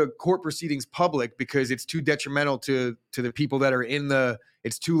let the court proceedings public because it's too detrimental to the people that are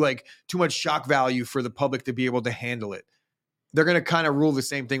it's too much shock value for the public to be able to handle it. They're going to kind of rule the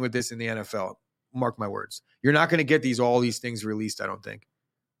same thing with this in the NFL. Mark my words. You're not going to get all these things released, I don't think.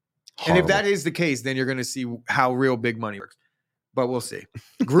 Horrible. And if that is the case, then you're going to see how real big money works. But we'll see.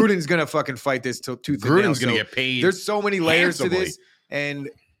 Gruden's going to fucking fight this till tooth and nail. Gruden's going to get paid. There's so many layers handsomely to this. And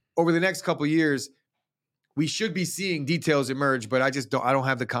over the next couple of years, we should be seeing details emerge, but I don't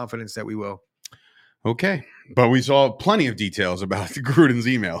have the confidence that we will. Okay. But we saw plenty of details about Gruden's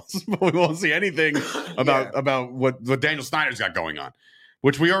emails. But we won't see anything about what Daniel Snyder's got going on,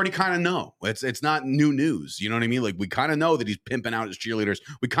 which we already kind of know. It's not new news. You know what I mean? Like, we kind of know that he's pimping out his cheerleaders.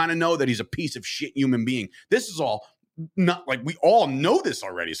 We kind of know that he's a piece of shit human being. This is all not like we all know this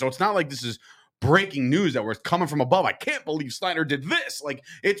already. So it's not like this is breaking news that we're coming from above. I can't believe Snyder did this. Like,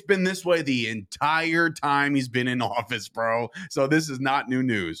 it's been this way the entire time he's been in office, bro. So this is not new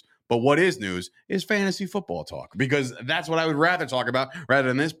news. But what is news is fantasy football talk, because that's what I would rather talk about rather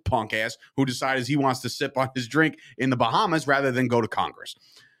than this punk ass who decides he wants to sip on his drink in the Bahamas rather than go to Congress.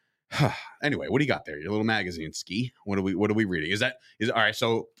 Anyway, what do you got there? Your little magazine, Ski. What are we reading? Is all right?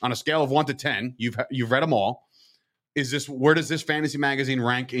 So on a scale of 1 to 10, you've read them all. Where does this fantasy magazine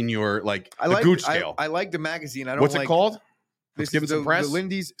rank in your Gooch scale? I like the magazine. What's it called? This Let's give it some press. The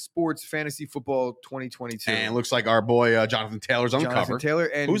Lindy's Sports Fantasy Football 2022. And it looks like our boy Jonathan Taylor's on the cover. Taylor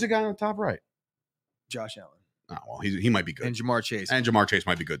and who's the guy on the top right? Josh Allen. Oh, well, he might be good. And Jamar Chase. And Jamar Chase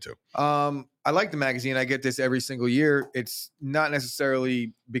might be good too. I like the magazine. I get this every single year. It's not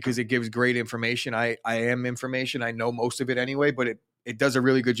necessarily because it gives great information. I am information. I know most of it anyway, but it does a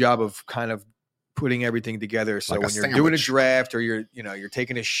really good job of kind of putting everything together. So when you're doing a draft or you're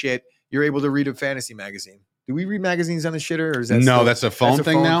taking a shit, you're able to read a fantasy magazine. Do we read magazines on the shitter, or is that that's a phone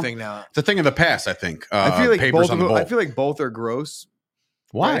thing now? It's a thing of the past, I think. I feel like papers on the bowl. I feel like both are gross.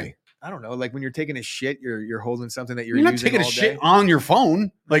 Why? Right? I don't know. Like when you're taking a shit, you're holding something that you're not using taking all a shit day. on your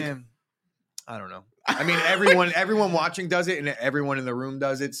phone. Like, man, I don't know. I mean, everyone watching does it, and everyone in the room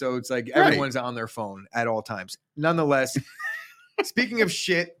does it. So it's like everyone's on their phone at all times. Nonetheless, speaking of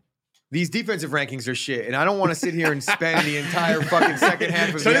shit, these defensive rankings are shit, and I don't want to sit here and spend the entire fucking second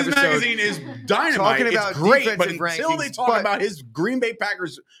half of the episode. So this magazine is dynamite. Talking about it's great, but defensive until they rankings, talk about his Green Bay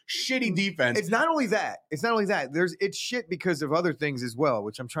Packers shitty defense, it's not only that. It's shit because of other things as well,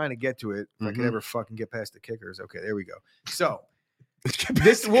 which I'm trying to get to it. If I could ever fucking get past the kickers. Okay, there we go. So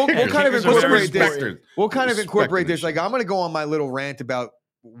this we'll kind of incorporate this. We'll kind of incorporate this. Like, I'm going to go on my little rant about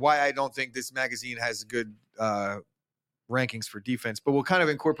why I don't think this magazine has good rankings for defense, but we'll kind of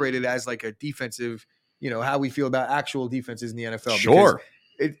incorporate it as like a defensive, how we feel about actual defenses in the NFL. Sure.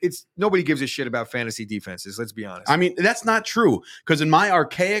 It's nobody gives a shit about fantasy defenses. Let's be honest. I mean, that's not true, because in my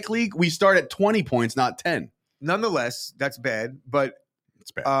archaic league, we start at 20 points, not 10. Nonetheless, that's bad, but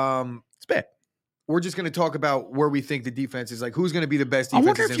it's bad. It's bad. We're just going to talk about where we think the defense is, like who's going to be the best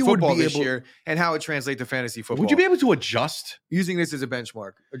defenses in football this year and how it translates to fantasy football. Would you be able to adjust? Using this as a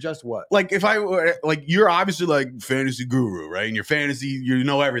benchmark? Adjust what? Like, if I were, you're obviously like fantasy guru, right? And your fantasy, you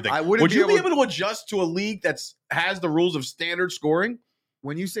know everything. Would you be able to adjust to a league has the rules of standard scoring?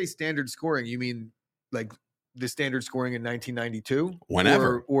 When you say standard scoring, you mean like the standard scoring in 1992?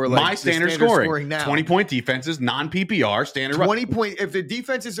 Whenever. Or like my standard scoring now. 20-point defenses, non-PPR, standard. 20-point. If the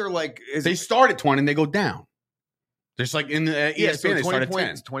defenses are like. They start at 20 and they go down. Just like in the ESPN, they start at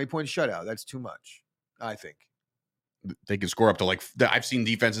 10. 20-point shutout. That's too much, I think. They can score up to I've seen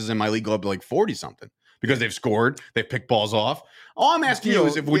defenses in my league go up to 40-something. Because they've scored, they've picked balls off. All I'm asking you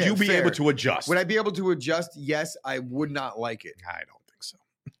is, would you be able to adjust? Would I be able to adjust? Yes, I would not like it. I don't think so.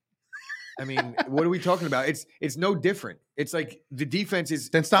 I mean, what are we talking about? It's no different. It's like the defenses.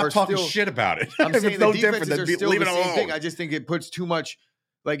 Then stop talking shit about it. I'm saying no the defenses are still leave the it same alone. thing. I just think it puts too much.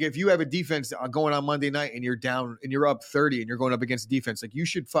 Like if you have a defense going on Monday night and you're down and you're up 30 and you're going up against defense, like you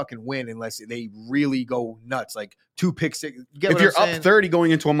should fucking win unless they really go nuts. Like 2 picks. If you're up 30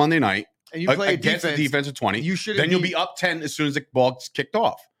 going into a Monday night and you play against a defense of 20, then you'll be up 10 as soon as the ball's kicked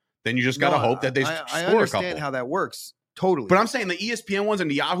off. Then you just got to hope that they score a couple. I understand how that works. Totally. But I'm saying the ESPN ones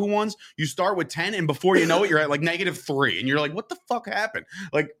and the Yahoo ones, you start with 10 and before you know it, you're at -3 and you're like, what the fuck happened?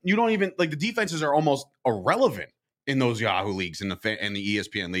 Like, you don't even, the defenses are almost irrelevant in those Yahoo leagues and the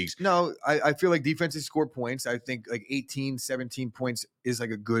ESPN leagues. No, I feel like defenses score points. I think like 18, 17 points is like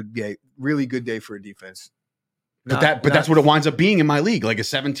a good day, really good day for a defense. But that's what it winds up being in my league. Like a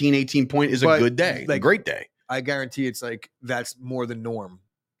 17, 18 point is a But, good day, like, a great day. I guarantee it's like that's more the norm.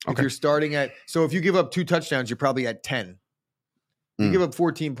 If Okay. you're starting at, so if you give up 2 touchdowns, you're probably at 10. You Mm. give up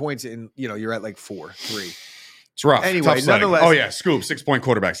 14 points and you're at like 4, 3. It's rough. Anyway, Tough sledding. nonetheless- Oh yeah, Scoop, 6-point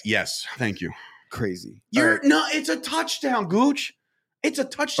quarterbacks. Yes, thank you. Crazy. It's a touchdown, Gooch. It's a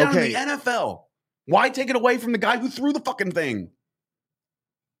touchdown in the NFL. Why take it away from the guy who threw the fucking thing?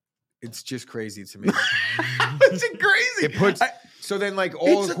 It's just crazy to me. It's crazy. It puts so then like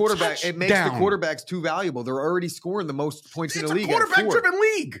all It's the a quarterback, it makes the touchdown. quarterbacks too valuable. They're already scoring the most points in It's the a league. At 4. quarterback-driven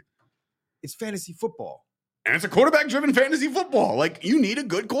league. It's fantasy football. And it's a quarterback-driven fantasy football. Like, you need a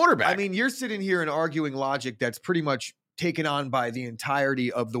good quarterback. I mean, you're sitting here and arguing logic that's pretty much taken on by the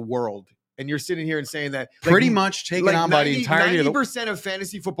entirety of the world. And you're sitting here and saying that pretty much taken on by the entirety of the 90% of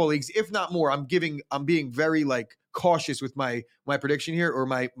fantasy football leagues, if not more. I'm being very like cautious with my prediction here or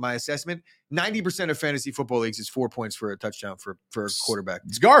my assessment. 90% of fantasy football leagues is 4 points for a touchdown for a quarterback.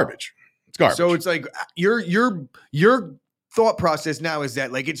 It's garbage. It's garbage. So it's like your thought process now is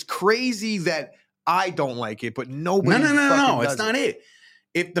that like it's crazy that I don't like it, but nobody. No. It's not it.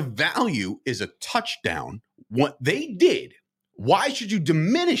 If the value is a touchdown, what they did, why should you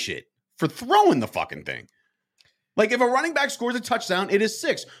diminish it for throwing the fucking thing? Like, if a running back scores a touchdown, it is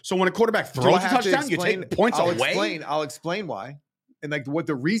 6. So when a quarterback Do I throws a have to touchdown, you explain- take points I'll away. I'll explain why. And like what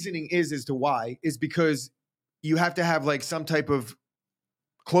the reasoning is as to why is because you have to have like some type of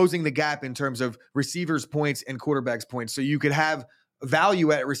closing the gap in terms of receivers' points and quarterbacks' points. So you could have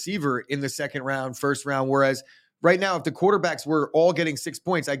value at receiver in the second round, first round. Whereas right now, if the quarterbacks were all getting 6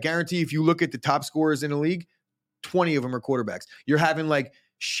 points, I guarantee if you look at the top scorers in the league, 20 of them are quarterbacks. You're having like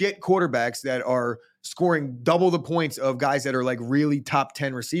shit quarterbacks that are scoring double the points of guys that are like really top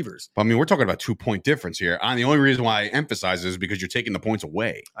 10 receivers. I mean, we're talking about 2-point difference here. And the only reason why I emphasize this is because you're taking the points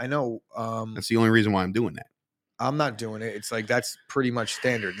away. I know. That's the only reason why I'm doing that. I'm not doing it. It's like that's pretty much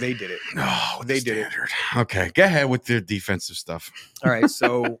standard. They did it. Oh, They did it. Okay, go ahead with their defensive stuff. All right.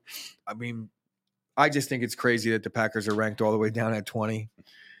 So, I mean, I just think it's crazy that the Packers are ranked all the way down at 20.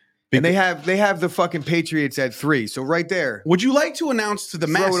 And they have the fucking Patriots at 3. So right there, Would you like to announce to the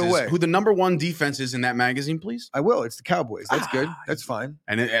Throw it masses away. who the number 1 defense is in that magazine, please? I will. It's the Cowboys. That's good. That's fine.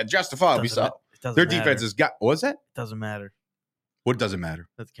 And justifiably Doesn't so. ma- it doesn't Their matter. defense has got. What's that? Doesn't matter What doesn't matter?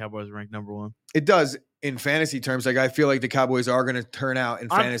 that the Cowboys are ranked number 1. It does in fantasy terms. Like I feel like the Cowboys are going to turn out in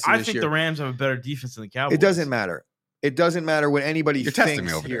fantasy I this think year. the Rams have a better defense than the Cowboys. It doesn't matter. It doesn't matter what anybody You're thinks testing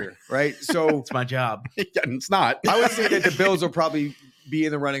me over here, there. right? So It's my job. Yeah, it's not. I would say that the Bills will probably be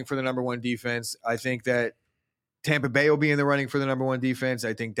in the running for the number 1 defense. I think that Tampa Bay will be in the running for the number 1 defense.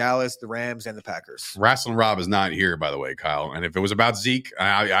 I think Dallas, the Rams, and the Packers. Wrestling Rob is not here, by the way, Kyle. And if it was about Zeke,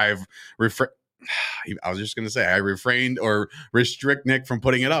 I was just going to say I refrained or restrict Nick from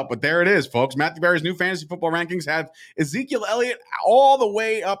putting it up, but there it is, folks. Matthew Berry's new fantasy football rankings have Ezekiel Elliott all the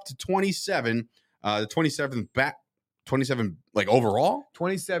way up to 27, the 27 like overall.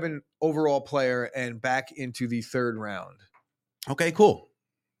 27 overall player and back into the 3rd round. Okay, cool.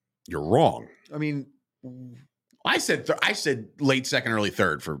 You're wrong. I mean, I said late second, early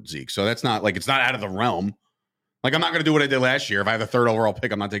third for Zeke, so that's not like it's not out of the realm. Like I'm not going to do what I did last year. If I have a 3rd overall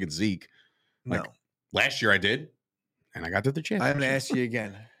pick, I'm not taking Zeke. no. Like, last year I did, and I got to the championship. I'm going to ask you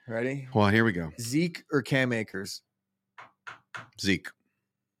again. Ready? Well, here we go. Zeke or Cam Akers? Zeke.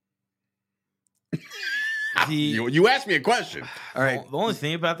 The- You asked me a question. All right. The only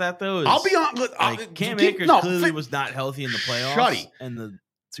thing about that though is I'll be on. like Cam Akers clearly was not healthy in the playoffs Shuddy. and the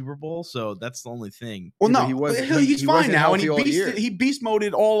Super Bowl, so that's the only thing. Well, Yeah, but no, he wasn't- he's he fine wasn't now, and healthy all year. he beast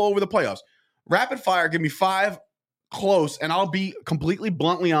moded all over the playoffs. Rapid fire, give me 5 close, and I'll be completely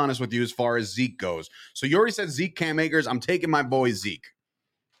bluntly honest with you as far as Zeke goes. So you already said Zeke, Cam Akers. I'm taking my boy Zeke.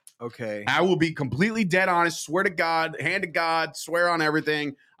 Okay. I will be completely dead honest. Swear to God, hand to God, swear on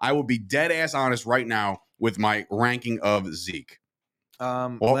everything. I will be dead ass honest right now with my ranking of Zeke.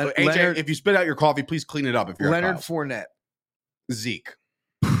 Well, AJ, Leonard, if you spit out your coffee, please clean it up. If you're Leonard Kyle. Fournette. Zeke,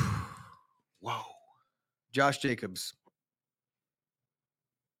 Whoa. Josh Jacobs.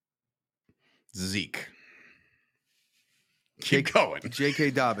 Zeke. Keep going.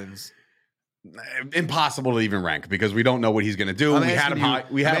 J.K. Dobbins. Impossible to even rank because we don't know what he's going to do. I'm We had him asking you- high.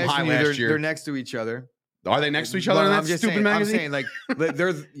 We had I'm him high asking you, last they're year. next to each other. Are they next to each other But in that I'm just stupid saying, magazine? I'm saying,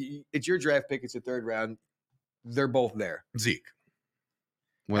 like, it's your draft pick. It's a 3rd round. They're both there. Zeke.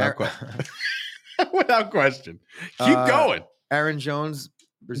 Without Aaron- question. Without question. Keep going. Aaron Jones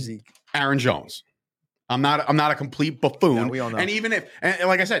or Zeke? Aaron Jones. I'm not a complete buffoon. No, we all know. And even if, and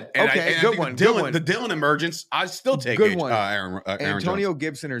like I said, and Okay, I good think one, the good Dylan, one. the Dylan emergence, I still take Good one. Aaron Antonio Jones.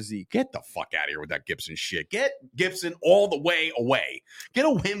 Gibson or Zeke? Get the fuck out of here with that Gibson shit. Get Gibson all the way away. Get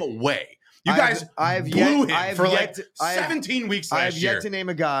him away. You guys blew him for like 17 weeks I have last year. yet to name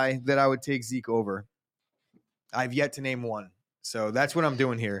a guy that I would take Zeke over. I've yet to name one. So that's what I'm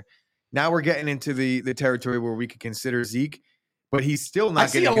doing here. Now we're getting into the territory where we could consider Zeke, but he's still not I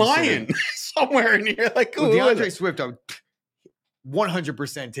see getting a lion considered. somewhere in here. Like, With who is DeAndre it? Swift, I'm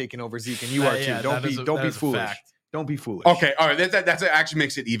 100% taking over Zeke, and you are too. Yeah, Don't that is be a foolish. fact. Don't be foolish. Okay, all right. That actually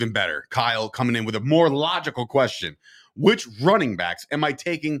makes it even better. Kyle coming in with a more logical question. Which running backs am I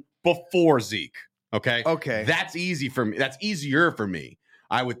taking before Zeke? Okay. Okay. That's easy for me. That's easier for me,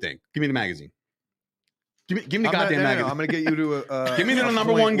 I would think. Give me the magazine. Give me the I'm goddamn no, magazine. I'm going to get you to a Give me the a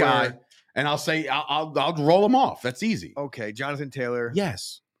number point one guy, where- and I'll say I'll roll them off. That's easy. Okay, Jonathan Taylor.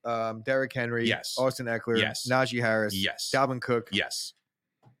 Yes. Derrick Henry. Yes. Austin Eckler. Yes. Najee Harris. Yes. Dalvin Cook. Yes.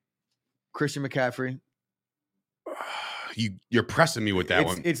 Christian McCaffrey. You're pressing me with that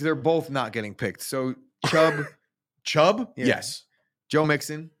one. It's they're both not getting picked. So Chubb, Chubb? Yeah. Yes. Joe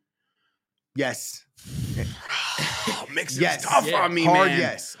Mixon. Yes. Mixon's Yes. tough Yeah. on me, Hard man.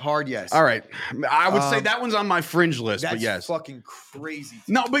 yes. Hard yes. All right. I would say Um, that one's on my fringe list, That's but yes. fucking crazy.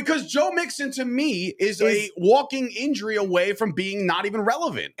 No, because Joe Mixon to me is a walking injury away from being not even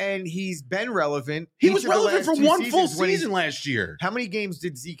relevant. And he's been relevant. He each was of the relevant last for two one full seasons when he's- season last year. How many games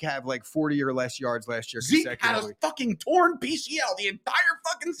did Zeke have like 40 or less yards last year Zeke had a consecutively? fucking torn PCL the entire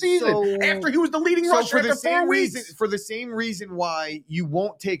fucking season So- after he was the leading So rusher for the after 4 same weeks. reason, for the same reason why you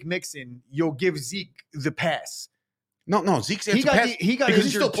won't take Mixon, you'll give Zeke the pass. No, Zeke's He got pass he got because he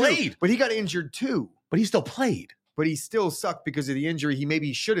injured still too, played, but he got injured too. but he still played. But he still sucked because of the injury. He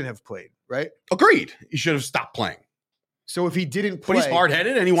maybe shouldn't have played, right? Agreed. He should have stopped playing. So if he didn't play, But he's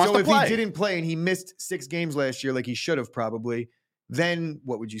hard-headed and he wants so to if play. he didn't play and he missed 6 games last year, like he should have probably, then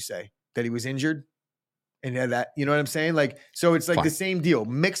what would you say? That he was injured? And that, you know what I'm saying? Like, so it's like Fine. the same deal.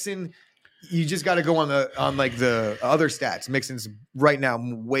 Mixon, you just got to go on the other stats. Mixon's right now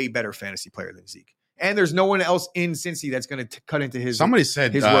way better fantasy player than Zeke. And there's no one else in Cincy that's going to cut into his. Somebody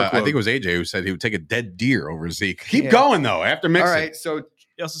said, his I workload. think it was AJ who said he would take a dead deer over Zeke. Keep Yeah. going, though, after All Mixon. right, so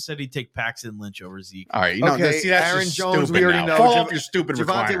He also said he'd take Paxton Lynch over Zeke. All right, you know, Okay, see, that's Aaron just Jones, stupid we already now. know. Fall off your stupid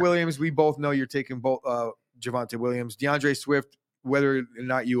Javonte recliner. Williams, we both know you're taking both Javonte Williams. DeAndre Swift, whether or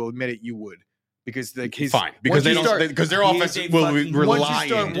not you will admit it, you would. Because like his Fine, because once they you don't start- because their he offense is a will fucking- rely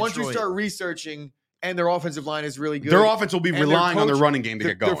once you Detroit. start researching and their offensive line is really good. their offense will be and their relying on their coach- running game to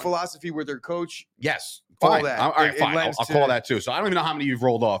their, get going. their philosophy with their coach, Yes, all fine. that. All right, It fine. lends I'll to- call that too. So I don't even know how many you've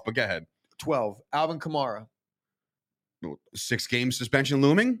rolled off, but go ahead. 12. Alvin Kamara. 6-game suspension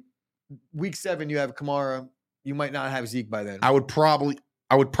looming. Week 7, you have Kamara. You might not have Zeke by then. I would probably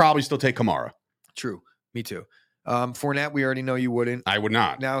still take Kamara. True. Me too. Fournette, we already know you wouldn't. I would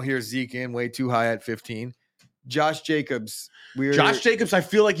not. Now here's Zeke in way too high at 15. Josh Jacobs. Josh Jacobs, I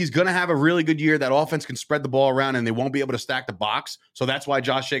feel like he's going to have a really good year. That offense can spread the ball around and they won't be able to stack the box. So that's why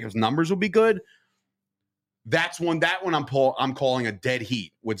Josh Jacobs' numbers will be good. That one I'm calling a dead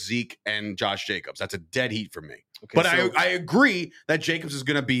heat with Zeke and Josh Jacobs. That's a dead heat for me. Okay, But so, I agree that Jacobs is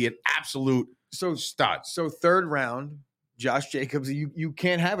going to be an absolute so stud. so third round, Josh Jacobs. You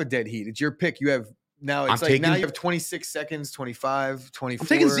can't have a dead heat. It's your pick. You have now. It's I'm like now taking- you have 26 seconds, 25, 24. I'm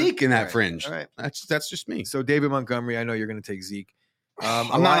taking Zeke in that All right, fringe. All right. That's just me. So David Montgomery. I know you're going to take Zeke.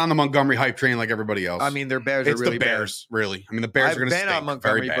 I'm not on the Montgomery hype train like everybody else. I mean, their Bears it's are really the Bears, really. I mean, the Bears I've are going to been stink on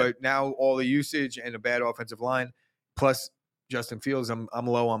Montgomery, very bad. but now all the usage and a bad offensive line, plus Justin Fields, I'm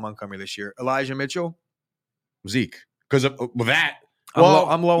low on Montgomery this year. Elijah Mitchell, Zeke, because with that, I'm low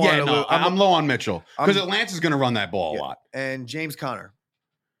on a little- I'm low on Mitchell because I'm- Atlanta's going to run that ball a lot. and James Conner.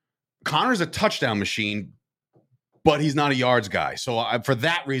 Connor's a touchdown machine, but he's not a yards guy. So for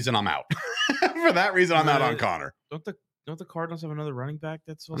that reason, I'm out. For that reason, I'm out on Connor. Don't the Cardinals have another running back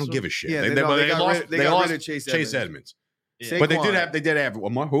that's I also don't give a shit. Yeah, they, they but got they lost, rid- they they got lost rid of Chase Chase Edmonds. Edmonds. Yeah. But Saquon. they did have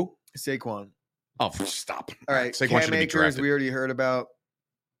one more. Who? Saquon. Oh, stop. All right, Saquon Cam should be Akers, drafted. we already heard about.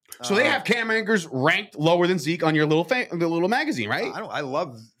 So they have Cam Akers ranked lower than Zeke on your the little magazine, right? I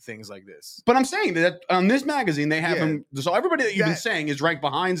love things like this. But I'm saying that on this magazine they have Yeah. him. So everybody that you've been That- saying is ranked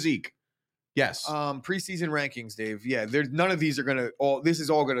behind Zeke. Yes. Preseason rankings, Dave. Yeah, there's none of these are gonna all. This is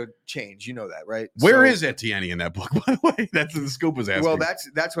all gonna change. You know that, right? Where So- is Etienne in that book? By the way, that's what the scoop was asking. Well,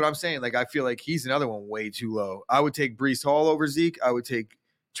 that's what I'm saying. Like, I feel like he's another one way too low. I would take Breece Hall over Zeke. I would take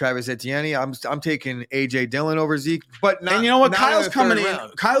Travis Etienne. I'm taking AJ Dillon over Zeke. But not, and you know what? not Kyle's in the coming third in.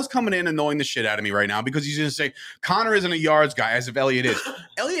 round. Kyle's coming in, annoying the shit out of me right now because he's going to say Connor isn't a yards guy, as if Elliott is.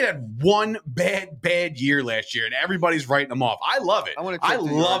 Elliott had one bad year last year, and everybody's writing him off. I love it. I wanna I check the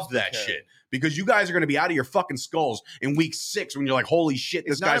love yards per that carry. shit because you guys are going to be out of your fucking skulls in week 6 when you're like, holy shit,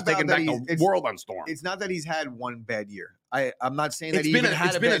 this It's not guy's about taking that back the it's- world on storm. It's not that he's had one bad year. I'm not saying that It's he been even had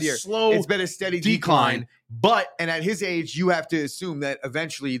it's a been bad a year. slow It's been a steady decline, but And at his age, you have to assume that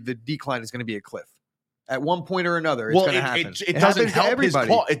eventually the decline is going to be a cliff. At one point or another, it's going to happen. It doesn't happens to help his everybody.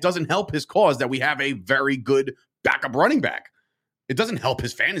 cause. It doesn't help his cause that we have a very good backup running back. It doesn't help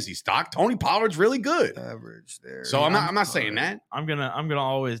his fantasy stock. Tony Pollard's really good. Average there. So I'm not saying that. I'm gonna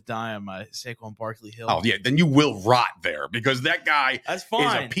always die on my Saquon Barkley hill. Oh yeah, then you will rot there because that guy That's is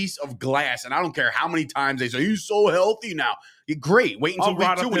fine. a piece of glass, and I don't care how many times they say he's so healthy now. Great. Wait until I'll week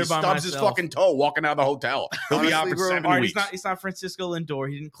rot 2 up when he there by stubs his myself. fucking toe walking out of the hotel. He'll be out Honestly, for bro, 7 All right, weeks. he's not Francisco Lindor.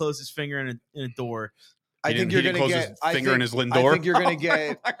 He didn't close his finger in a door. I He think didn't you're going to close get. his finger in his Lindor. I think you're going to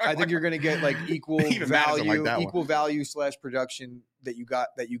get. I think you're going to get like equal Even Madison value, liked that one. equal value / production that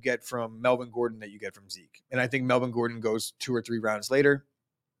you get from Melvin Gordon that you get from Zeke. And I think Melvin Gordon goes 2 or 3 rounds later.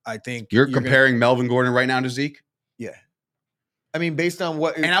 I think You're gonna- comparing Melvin Gordon right now to Zeke? yeah. I mean, based on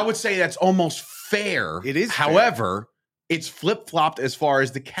what, And I would say that's almost fair. It is fair. However, it's flip-flopped as far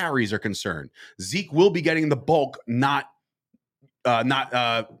as the carries are concerned. Zeke will be getting the bulk, not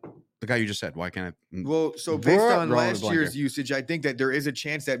the guy you just said. Why can't I? well, so based on Drawing a last blank year's here. usage, I think that there is a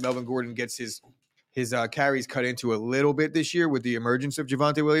chance that Melvin Gordon gets his carries cut into a little bit this year with the emergence of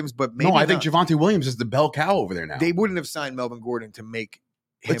Javonte Williams. But maybe No, I think not. Javonte Williams is the bell cow over there now. They wouldn't have signed Melvin Gordon to make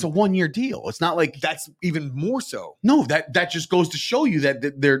him. It's a 1-year deal. It's not like That's even more so. no. That just goes to show you that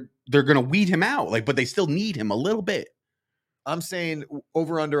they're going to weed him out. Like, but they still need him a little bit. I'm saying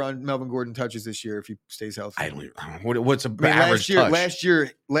over under on Melvin Gordon touches this year if he stays healthy. I don't know. What's a I mean, average touch?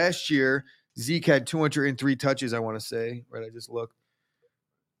 last year, Zeke had 203 touches. I want to say, right? I just looked.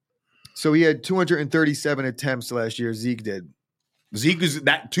 So he had 237 attempts last year. Zeke did, Zeke is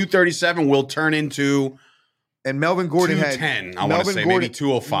that 237 will turn into and Melvin Gordon had 210. I want to Melvin say Gordon- maybe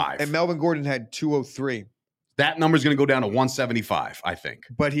 205. and Melvin Gordon had 203, That number is going to go down to 175, I think.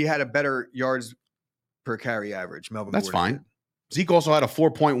 but he had a better yards per carry average. Melvin, That's Gordon fine. did. Zeke also had a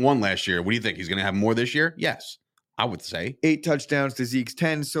 4.1 last year. What do you think? He's going to have more this year? Yes, I would say. 8 touchdowns to Zeke's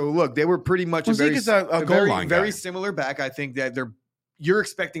 10. So look, they were pretty much Well, a very, Zeke is a goal very, line very guy. similar back. I think that you're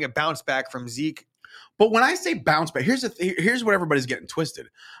expecting a bounce back from Zeke. But when I say bounce back, here's what everybody's getting twisted.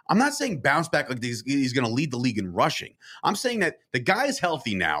 I'm not saying bounce back like he's going to lead the league in rushing. I'm saying that the guy is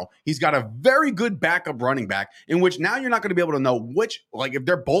healthy now. He's got a very good backup running back in which now you're not going to be able to know which, like if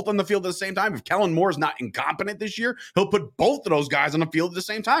they're both on the field at the same time. If Kellen Moore is not incompetent this year, he'll put both of those guys on the field at the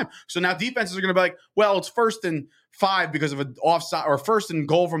same time. So now defenses are going to be like, well, it's 1st and 5 because of an offside or 1st and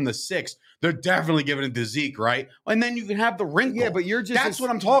goal from the 6. They're definitely giving it to Zeke, right? And then you can have the wrinkle. Yeah, but you're just That's what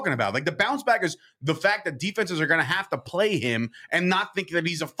I'm talking about. Like the bounce back is the fact that defenses are going to have to play him and not think that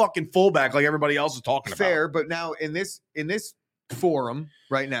he's a fucking fullback like everybody else is talking fair. about. But now in this forum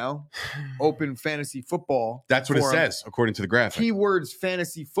right now, open fantasy football. That's what forum, it says according to the graphic. Keywords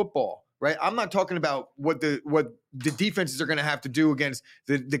fantasy football. Right. I'm not talking about what the defenses are going to have to do against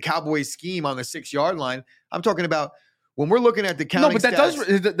the Cowboys scheme on the 6-yard line. I'm talking about when we're looking at the counting. No, but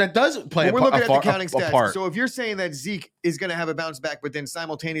that does play when we're looking at the counting a stats. part. So if you're saying that Zeke is going to have a bounce back, but then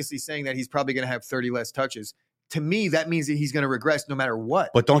simultaneously saying that he's probably going to have 30 less touches, to me, that means that he's going to regress no matter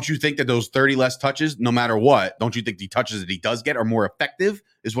what. But don't you think that those 30 less touches, no matter what, don't you think the touches that he does get are more effective?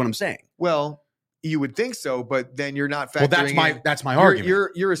 Is what I'm saying. Well, you would think so, but then you're not factoring Well, that's my in.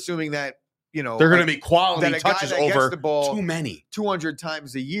 argument. You're assuming that, you know, They're going to like, be quality that a guy touches that gets over the ball too many. 200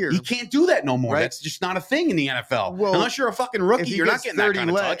 times a year. He can't do that no more. Right? That's just not a thing in the NFL. Well, Unless you're a fucking if rookie, he you're not gets getting that kind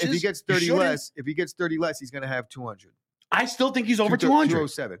of touches. If he gets You 30 shouldn't. less, he's going to have 200. I still think he's over 200.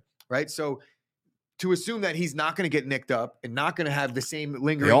 207, right? So to assume that he's not going to get nicked up and not going to have the same They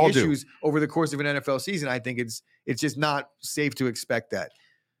lingering all do. issues over the course of an NFL season, I think it's just not safe to expect that.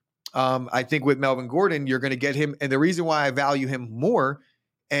 I think with Melvin Gordon, you're going to get him, and the reason why I value him more,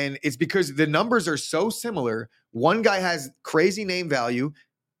 and it's because the numbers are so similar. One guy has crazy name value,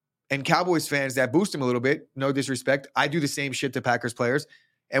 and Cowboys fans that boost him a little bit. No disrespect, I do the same shit to Packers players.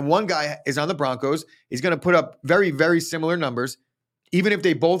 And one guy is on the Broncos. He's going to put up very, very similar numbers, even if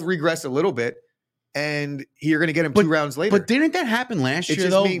they both regress a little bit. And you're going to get him 2 rounds later. But didn't that happen last It's year,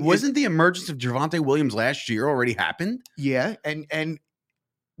 just though? being- Wasn't the emergence of Javonte Williams last year already happened? Yeah, and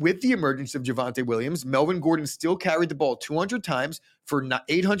with the emergence of Javonte Williams, Melvin Gordon still carried the ball 200 times for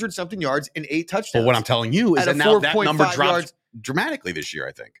 800 something yards and 8 touchdowns. But what I'm telling you is At that a now that 4.5 number drops yards. dramatically this year,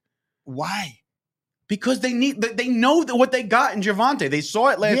 I think. Why? Because they know that what they got in Javonte. They saw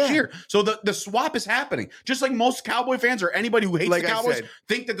it last Yeah. year. So the swap is happening. Just like most Cowboy fans or anybody who hates Like the I Cowboys said,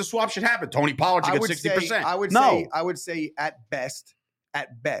 think that the swap should happen. Tony Pollard should I get would 60%. say, I would say at best,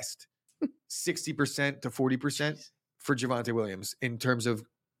 60% to 40% for Javonte Williams in terms of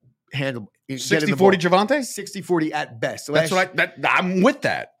handle 60-40 Javonte? 60-40 at best. So That's I'm with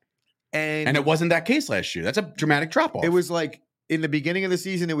that. and it wasn't that case last year. That's a dramatic drop off. it was like in the beginning of the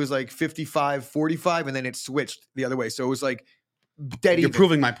season, it was like 55-45, and then it switched the other way. So it was like dead You're even.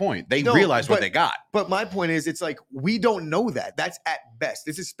 proving my point. They No, realized what but- they got. But my point is, it's like we don't know that. That's at best.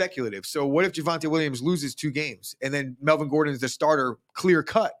 This is speculative. So what if Javonte Williams loses 2 games and then Melvin Gordon is the starter, clear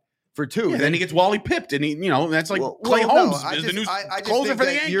cut for 2? Yeah, then he gets Wally pipped, and that's like Well, Clay well, no, Holmes I is the just- new I just closer think for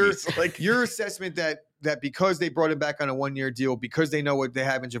the that Yankees. Like, your assessment that because they brought him back on a 1-year deal, because they know what they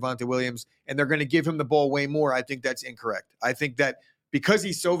have in Javonte Williams, and they're going to give him the ball way more, I think that's incorrect. I think that because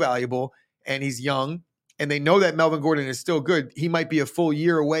he's so valuable and he's young, and they know that Melvin Gordon is still good, he might be a full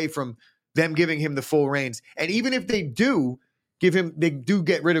year away from them giving him the full reins. And even if they do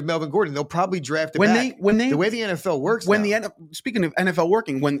get rid of Melvin Gordon, they'll probably draft him when back. they The way the NFL works when now. speaking of NFL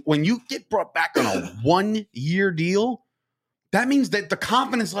working, when you get brought back on a 1-year deal, that means that the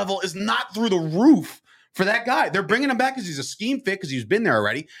confidence level is not through the roof for that guy. They're bringing him back because he's a scheme fit, because he's been there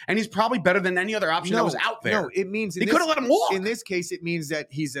already, and he's probably better than any other option that was out there. No, it means He could have let him walk. In this case, it means that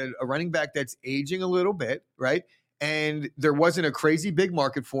he's a running back that's aging a little bit, right? And there wasn't a crazy big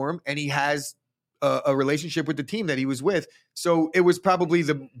market for him, and he has a relationship with the team that he was with. So it was probably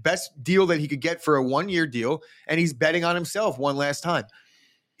the best deal that he could get for a 1-year deal, and he's betting on himself one last time.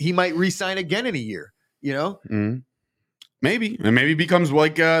 He might re-sign again in a year, Mhm. Maybe. And maybe becomes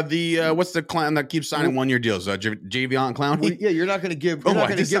like what's the clown that keeps signing 1-year deals? Javion Clown? Well, yeah, you're not going to give. Oh, You're not I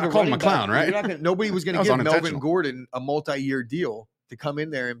going to just give called him a clown, right? Nobody was going That to was give Melvin unintentional. Gordon a multi-year deal to come in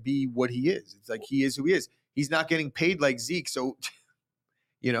there and be what he is. It's like he is who he is. He's not getting paid like Zeke, so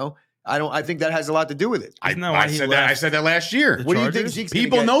I think that has a lot to do with it. I Isn't that why he said left I said that last year. the What do you think Chargers? Zeke's gonna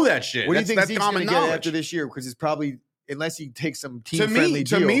People get? know that shit. What do you think That's Zeke's common going to get knowledge. after this year? Because it's probably, unless he takes some To team-friendly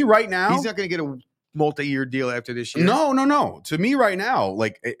deal, me right now, he's not going to get a multi-year deal after this year. No. To me right now,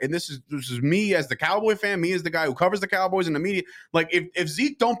 like, and this is me as the Cowboy fan, me as the guy who covers the Cowboys in the media. Like, if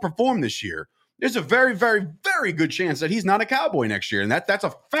Zeke don't perform this year, there's a very, very, very good chance that he's not a Cowboy next year, and that's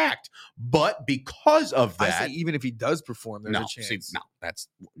a fact. But because of I that, say even if he does perform, there's a chance.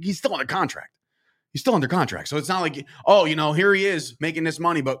 he's still under contract. He's still under contract, so it's not like, here he is making this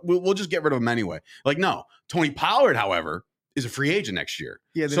money, but we'll just get rid of him anyway. Like, no, Tony Pollard, however, is a free agent next year.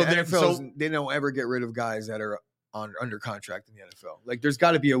 Yeah, the So NFL, they don't ever get rid of guys that are under contract in the NFL. Like, there's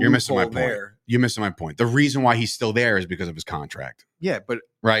got to be a You're missing my loophole point. there. You're missing my point. The reason why he's still there is because of his contract. Yeah, but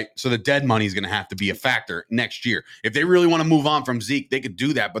Right. So the dead money is going to have to be a factor next year. If they really want to move on from Zeke, they could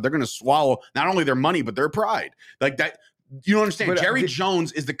do that, but they're going to swallow not only their money, but their pride. Like that. You don't understand. But, Jerry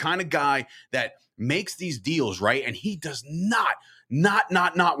Jones is the kind of guy that makes these deals, right? And he does not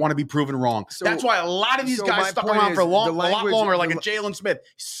want to be proven wrong. So- That's why a lot of these so guys my stuck point around is for a lot the language- longer, like a the- Jalen Smith. He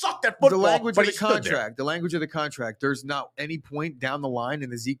sucked at football, the language but of he the stood there. contract, there's not any point down the line in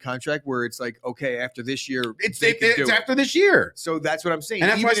the Zeke contract where it's like, okay, after this year, It's they can do it. after this year. So that's what I'm saying.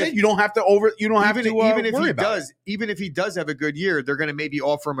 And that's why I Even said you don't have to even if worry he about it. does, even if he does have a good year, they're going to maybe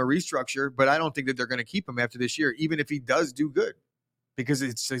offer him a restructure, but I don't think that they're going to keep him after this year, even if he does do good, because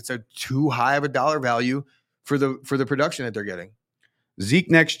it's a too high of a dollar value for the production that they're getting.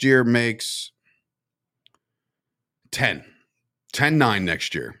 Zeke next year makes 10-9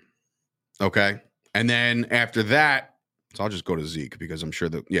 next year. Okay. And then after that, so I'll just go to Zeke because I'm sure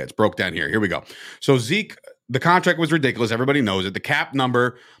that, it's broke down here. Here we go. So Zeke, the contract was ridiculous. Everybody knows it. The cap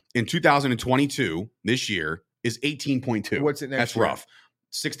number in 2022, this year, is 18.2. What's it next That's year? rough.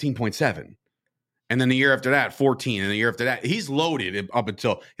 16.7. And then the year after that, 14. And the year after that, he's loaded up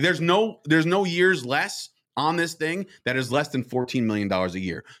until there's no years less on this thing that is less than $14 million a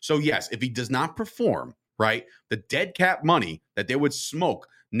year. So yes, if he does not perform, right, the dead cap money that they would smoke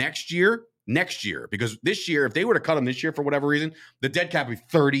next year, because this year, if they were to cut him this year for whatever reason, the dead cap would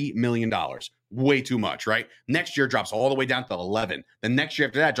be $30 million. Way too much, right? Next year drops all the way down to 11. The next year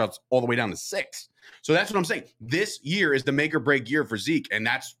after that drops all the way down to 6. So that's what I'm saying. This year is the make or break year for Zeke, and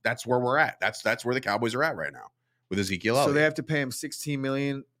that's where we're at. That's where the Cowboys are at right now with Ezekiel Elliott. So they have to pay him $16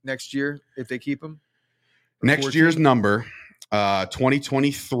 million next year if they keep him. Next 14? year's number,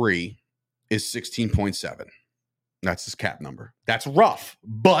 2023, is 16.7. That's his cap number. That's rough.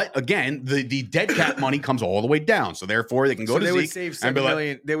 But again, the dead cap money comes all the way down. So therefore, they can go So to they Zeke would save and $7 be like,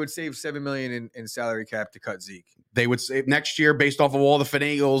 million. They would save $7 million in salary cap to cut Zeke. they would save next year based off of all the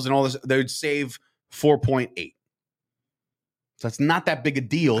finagles and all this. They would save 4.8. So that's not that big a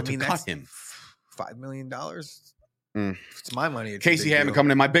deal to cut that's him. $5 million. It's my money. It's a Casey big Hammond deal.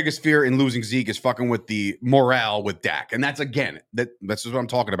 coming in. My biggest fear in losing Zeke is fucking with the morale with Dak. And that's, again, that's just what I'm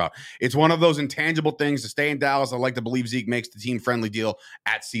talking about. It's one of those intangible things to stay in Dallas. I like to believe Zeke makes the team-friendly deal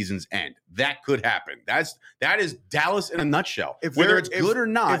at season's end. That could happen. That is Dallas in a nutshell. Whether it's good or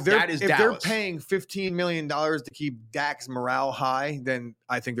not, that is Dallas. If they're paying $15 million to keep Dak's morale high, then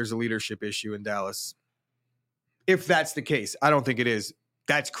I think there's a leadership issue in Dallas. If that's the case, I don't think it is.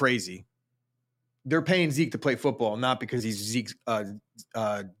 That's crazy. They're paying Zeke to play football, not because he's Zeke's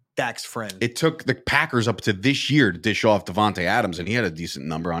Dak's friend. It took the Packers up to this year to dish off Devontae Adams, and he had a decent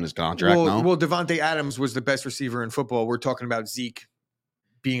number on his contract. Well, Devontae Adams was the best receiver in football. We're talking about Zeke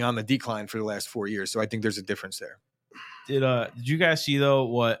being on the decline for the last 4 years, so I think there's a difference there. Did you guys see though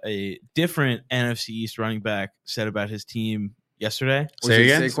what a different NFC East running back said about his team yesterday? Say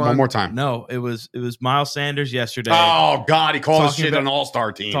again? Saquon? One more time. No, it was Miles Sanders yesterday. Oh, God, he calls Talking shit about- an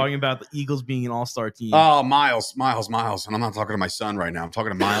all-star team. Talking about the Eagles being an all-star team. Oh, Miles. And I'm not talking to my son right now. I'm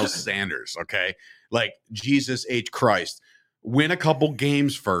talking to Miles Sanders, okay? Like, Jesus H. Christ. Win a couple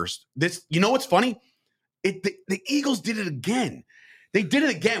games first. You know what's funny? The Eagles did it again. They did it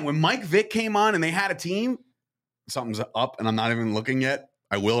again. When Mike Vick came on and they had a team, something's up, and I'm not even looking yet.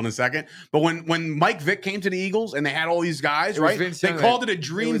 I will in a second. But when Mike Vick came to the Eagles and they had all these guys, It was right? Vince They Young called that- it a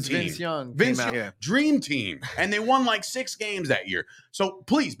dream team. Vince Young. Vince came out, Young, yeah. dream team. And they won like 6 games that year. So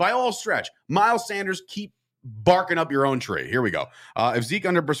please, by all stretch, Miles Sanders, keep barking up your own tree. Here we go. If Zeke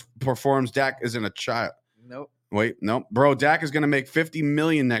underperforms, Dak isn't a child. Nope. Wait, no. Bro, Dak is going to make $50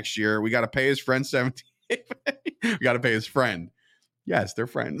 million next year. We got to pay his friend $17. We got to pay his friend. Yes, they're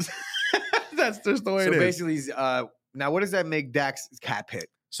friends. That's just the way So it is. basically, now what does that make Dak's cap hit?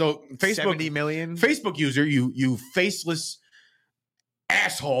 So Facebook, $70 million? Facebook user, you faceless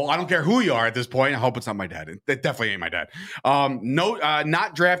asshole. I don't care who you are at this point. I hope it's not my dad. It definitely ain't my dad.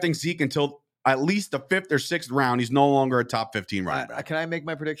 Not drafting Zeke until at least the 5th or 6th round. He's no longer a top 15 running back. Can I make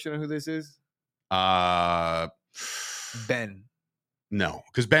my prediction on who this is? Ben. No,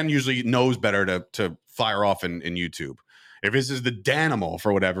 because Ben usually knows better to fire off in YouTube. If this is the Danimal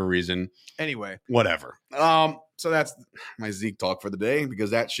for whatever reason, Anyway, whatever. So that's my Zeke talk for the day,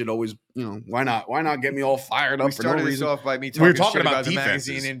 because that should always, why not get me all fired up we for no started this reason? off by me We were talking, talking shit about the defenses.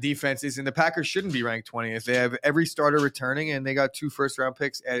 magazine and defenses, and the Packers shouldn't be ranked 20th. They have every starter returning, and they got 2 first-round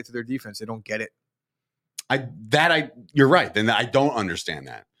picks added to their defense. They don't get it. You're right. Then I don't understand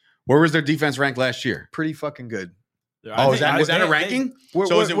that. Where was their defense ranked last year? Pretty fucking good. Oh, is that a ranking?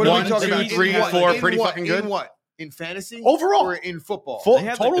 So is it what are we 1, talking 2, about? 3, In what? 4, In pretty what? fucking good? In what? In fantasy? Overall. Or in football? Full They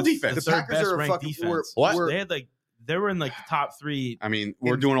had, total like, defense. The Packers are a ranked fucking- defense. What? They were in like the top 3. I mean,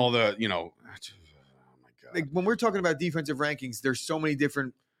 we're doing all the, oh my God. Like, when we're talking about defensive rankings, there's so many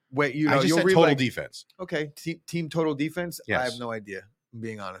different ways. I just said total defense. Okay, team total defense. I Yes. have no idea. I'm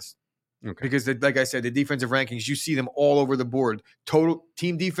being honest. Okay. Because, like I said, the defensive rankings, you see them all over the board. Total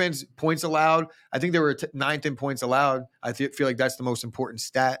team defense, points allowed. I think they were 9th in points allowed. I feel like that's the most important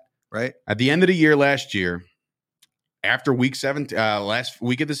stat, right? At the end of the year last year, after week 7, last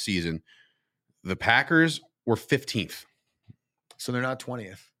week of the season, the Packers were 15th. So they're not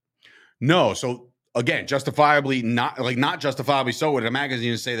 20th. No, so again, justifiably not justifiably so would a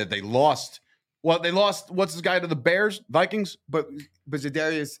magazine say that they lost. Well, they lost. What's this guy to the Bears, Vikings? But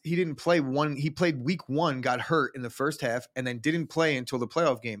Za'Darius, he didn't play one. He played week 1, got hurt in the first half, and then didn't play until the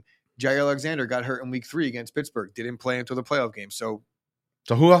playoff game. Jair Alexander got hurt in week 3 against Pittsburgh. Didn't play until the playoff game. So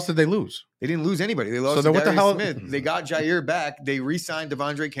who else did they lose? they didn't lose anybody. They lost So then what the Darius hell- Smith. They got Jair back. They re-signed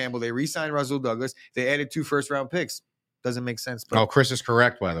Devondre Campbell. They re-signed Russell Douglas. They added 2 first-round picks. Doesn't make sense. But Oh, Chris is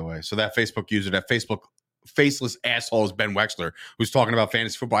correct, by the way. So that Facebook user, that Facebook faceless asshole is Ben Wexler, who's talking about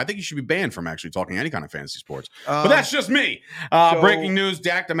fantasy football. I think he should be banned from actually talking any kind of fantasy sports. But that's just me. Breaking news: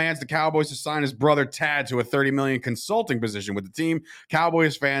 Dak demands the Cowboys to sign his brother Tad to a $30 million consulting position with the team.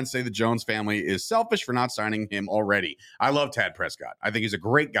 Cowboys fans say the Jones family is selfish for not signing him already. I love Tad Prescott. I think he's a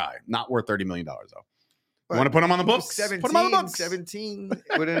great guy. Not worth $30 million though. You want to put him on the books? 17, Put him on the books. 17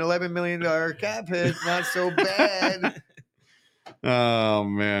 with an $11 million cap hit. Not so bad. Oh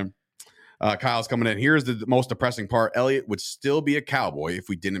man. Kyle's coming in. Here's the most depressing part. Elliott would still be a Cowboy if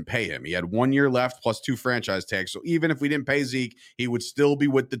we didn't pay him. He had 1 year left plus 2 franchise tags. So even if we didn't pay Zeke, he would still be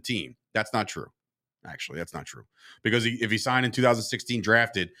with the team. That's not true. Actually, that's not true. Because if he signed in 2016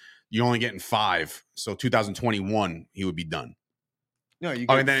 drafted, you're only getting 5. So 2021, he would be done. No, you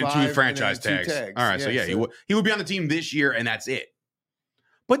Oh, get and then 5 2 franchise and then tags. 2 tags. All right. So yeah, he would be on the team this year, and that's it.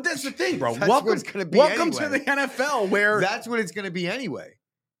 But that's the thing, bro. That's welcome what it's gonna be welcome to anyway. the NFL where That's what it's going to be anyway.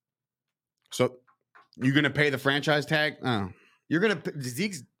 So you're going to pay the franchise tag? Oh. You're going to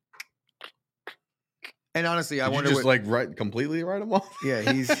Zeke's. And honestly, I Did you wonder just what. completely write him off? Yeah,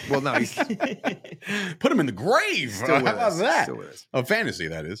 he's Put him in the grave. still with How about us. that? Still with us. Oh, fantasy,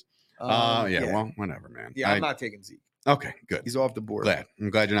 that is. Yeah. Well, whatever, man. Yeah, I'm not taking Zeke. Okay, good. He's off the board. I'm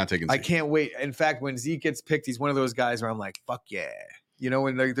glad you're not taking Zeke. I can't wait. In fact, when Zeke gets picked, he's one of those guys where I'm like, fuck yeah. You know,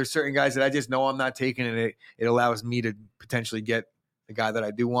 when there's certain guys that I just know I'm not taking, and it allows me to potentially get the guy that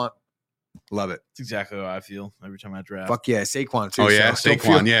I do want. Love it. That's exactly how I feel every time I draft. Fuck yeah, Saquon too. Oh yeah, so don't Saquon.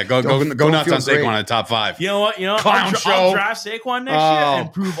 feel- Yeah, go don't nuts on feel great. Saquon in the top 5. You know what? Clown show. I'll draft Saquon next year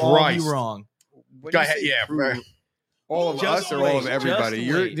and prove all of you Christ. wrong. When Go you ahead, say yeah, prove all of Just us or all of wait, everybody. just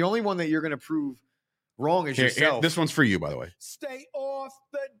You're wait. the only one that you're going to prove wrong is Here, yourself. this one's for you, by the way. Stay off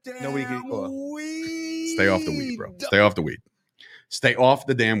the damn Nobody weed. Stay off the weed, bro. Stay off the weed. Stay off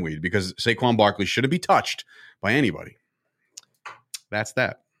the damn weed because Saquon Barkley shouldn't be touched by anybody. That's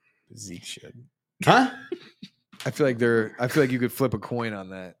that. Zeke should. Huh? I feel like you could flip a coin on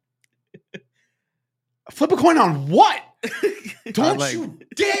that. Flip a coin on what? Don't like- you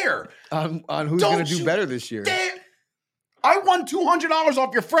dare. On who's Don't going to do you better this year. Dare. I won $200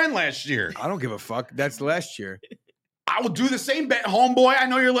 off your friend last year. I don't give a fuck. That's last year. I will do the same bet, homeboy. I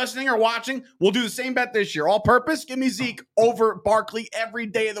know you're listening or watching. We'll do the same bet this year. All purpose. Give me Zeke over Barkley every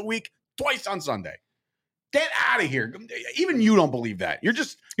day of the week, twice on Sunday. Get out of here. Even you don't believe that. You're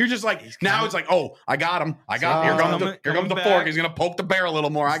just like, now it's like, oh, I got him. Here comes the fork. He's gonna poke the bear a little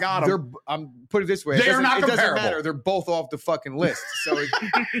more. I got him. Put it this way. They are not it doesn't comparable. matter. They're both off the fucking list. So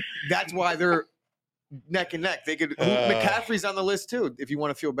that's why they're neck and neck. They could McCaffrey's on the list too, if you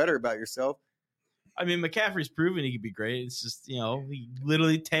want to feel better about yourself. I mean, McCaffrey's proven he could be great. It's just, he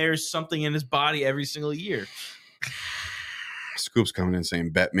literally tears something in his body every single year. Scoop's coming in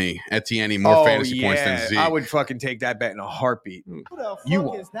saying, bet me. Etienne more fantasy points than Zeke. I would fucking take that bet in a heartbeat. Who the fuck You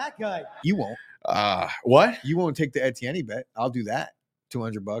won't. is that guy? You won't. What? You won't take the Etienne bet. I'll do that.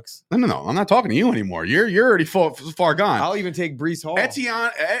 $200. No. I'm not talking to you anymore. You're already far gone. I'll even take Brees Hall.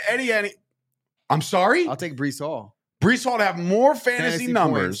 Etienne. I'm sorry? I'll take Brees Hall. Brees Hall to have more fantasy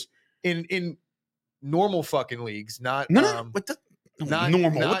numbers. in normal fucking leagues, not Normal. What the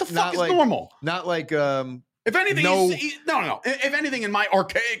fuck is like, normal? Not like If anything, No. no. If anything, in my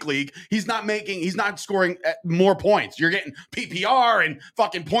archaic league, he's not scoring more points. You're getting PPR and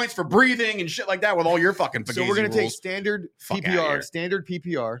fucking points for breathing and shit like that with all your fucking. so we're gonna rules. take standard Fuck outta here.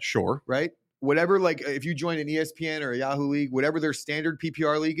 PPR, Sure. right? Whatever, like if you join an ESPN or a Yahoo league, whatever their standard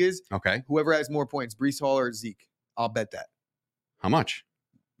PPR league is, Okay. whoever has more points, Brees Hall or Zeke, I'll bet that. How much?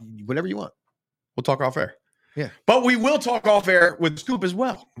 Whatever you want. We'll talk off air. Yeah. But we will talk off air with Scoop as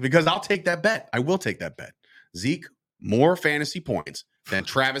well because I'll take that bet. I will take that bet. Zeke, more fantasy points than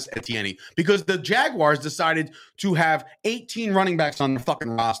Travis Etienne because the Jaguars decided to have 18 running backs on the fucking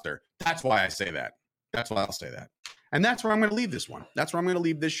roster. That's why I say that. That's why I'll say that. And that's where I'm going to leave this one. That's where I'm going to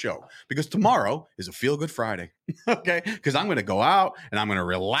leave this show because tomorrow is a Feel Good Friday. Okay. Because I'm going to go out and I'm going to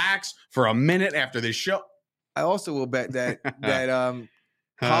relax for a minute after this show. I also will bet that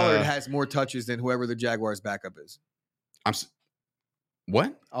Pollard has more touches than whoever the Jaguars backup is.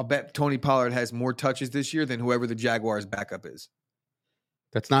 What? I'll bet Tony Pollard has more touches this year than whoever the Jaguars backup is.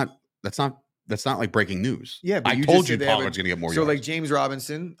 That's not like breaking news. Yeah, but I you told just you said they have Pollard's going to get more So yards. like James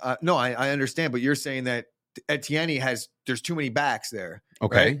Robinson, no, I understand, but you're saying that Etienne there's too many backs there.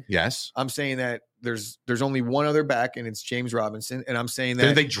 Okay. right? Yes. I'm saying that there's only one other back, and it's James Robinson, and I'm saying that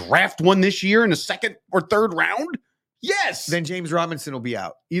Did they draft one this year in the second or third round? Yes. then James Robinson will be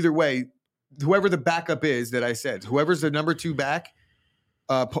out. Either way, whoever the backup is that I said, whoever's the number 2 back,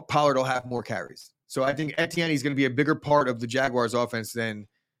 Pollard will have more carries. So I think Etienne is going to be a bigger part of the Jaguars offense than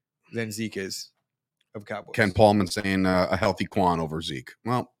Zeke is of Cowboys. Ken Paulman saying a healthy Quan over Zeke.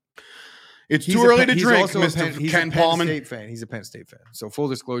 Well, it's He's too a early Penn- to he's drink, also a Mr. Penn- he's Ken a Penn Paulman. State fan. He's a Penn State fan. So full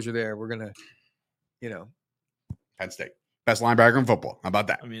disclosure there, we're going to, Penn State. Best linebacker in football. How about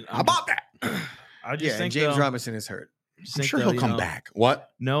that? I mean, How about that? I just yeah, and think James though, Robinson is hurt. just I'm think sure though, he'll come back. What?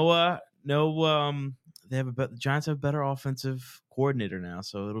 They have the Giants have a better offensive coordinator now,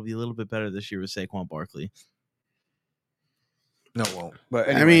 so it'll be a little bit better this year with Saquon Barkley. No, it won't. But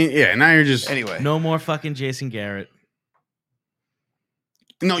anyway, I mean, yeah, now you're just. anyway. No more fucking Jason Garrett.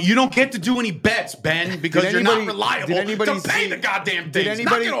 No, you don't get to do any bets, Ben, because you're not anybody- reliable did anybody to pay see- the goddamn Did things.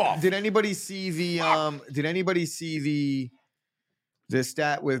 anybody Knock it off. Did anybody see the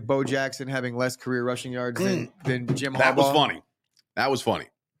stat with Bo Jackson having less career rushing yards than Jim Harbaugh? That was funny. That was funny.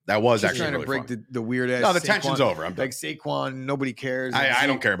 That was Just actually trying really to break funny. the weird ass. No, the tension's over. I'm done. Like Saquon, nobody cares. and I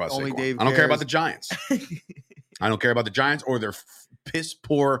don't Zeke, care about only Saquon. Dave I don't care about the cares. Giants. I don't care about the Giants or their piss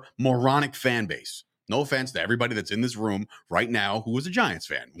poor moronic fan base. No offense to everybody that's in this room right now who is a Giants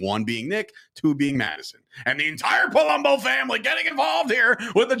fan. 1 being Nick, 2 being Madison. And the entire Palumbo family getting involved here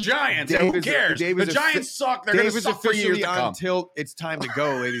with the Giants. And who cares? The Giants suck. They're going to suck for years to come. Until it's time to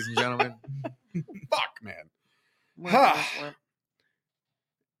go, ladies and gentlemen. Fuck, man.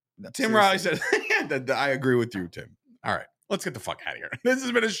 Tim Riley says, I agree with you, Tim. All right. Let's get the fuck out of here. This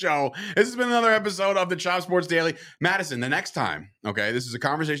has been a show. This has been another episode of the Chop Sports Daily. Madison, the next time, okay, this is a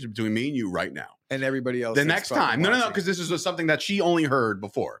conversation between me and you right now. And everybody else. The next time. No, because this is something that she only heard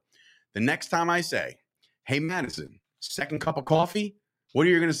before. The next time I say, hey, Madison, second cup of coffee, what are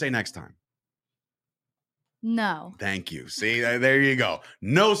you going to say next time? No. Thank you. See, there you go.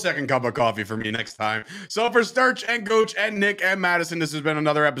 No second cup of coffee for me next time. So for Sturch and Gooch and Nick and Madison, this has been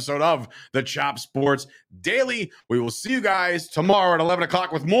another episode of the Chop Sports Daily. We will see you guys tomorrow at 11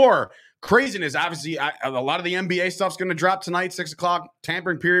 o'clock with more craziness. Obviously, a lot of the NBA stuff's going to drop tonight, 6 o'clock,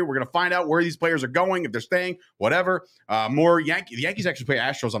 tampering period. We're going to find out where these players are going, if they're staying, whatever. More The Yankees actually play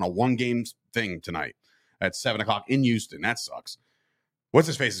Astros on a 1-game thing tonight at 7 o'clock in Houston. That sucks. What's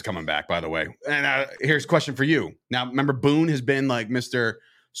his face is coming back, by the way. And here's a question for you. Now, remember, Boone has been like Mr.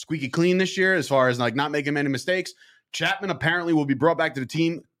 Squeaky Clean this year as far as like not making many mistakes. Chapman apparently will be brought back to the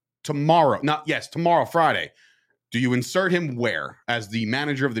team tomorrow. Tomorrow, Friday. Do you insert him where as the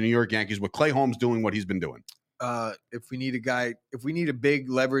manager of the New York Yankees with Clay Holmes doing what he's been doing? If we need a big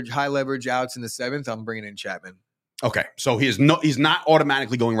leverage, high leverage outs in the 7th, I'm bringing in Chapman. Okay, so he's not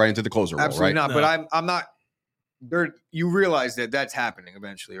automatically going right into the closer role, Absolutely right? not. No. But I'm not. You realize that's happening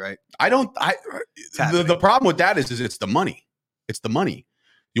eventually, right? The problem with that is it's the money. It's the money.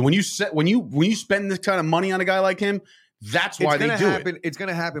 When you spend this kind of money on a guy like him, that's why they do it. It's going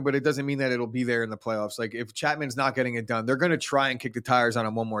to happen, but it doesn't mean that it'll be there in the playoffs. Like if Chapman's not getting it done, they're going to try and kick the tires on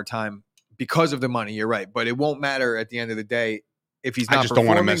him one more time because of the money. You're right, but it won't matter at the end of the day if he's not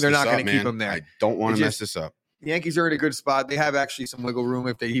performing. They're not going to keep him there. I don't want to mess this up. The Yankees are in a good spot. They have actually some wiggle room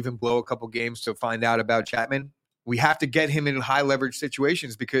if they even blow a couple games to find out about Chapman. We have to get him in high leverage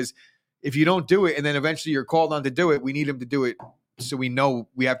situations because if you don't do it and then eventually you're called on to do it, we need him to do it so we know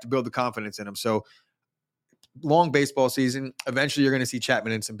we have to build the confidence in him. So long baseball season, eventually you're going to see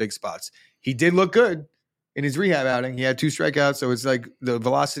Chapman in some big spots. He did look good in his rehab outing. He had 2 strikeouts, so it's like the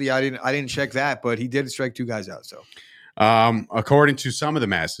velocity. I didn't check that, but he did strike 2 guys out. So, according to some of the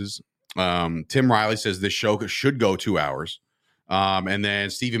masses, Tim Riley says this show should go 2 hours. And then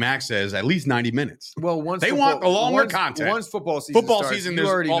Stevie Mack says at least 90 minutes. Well, want the longer content. Once football starts, you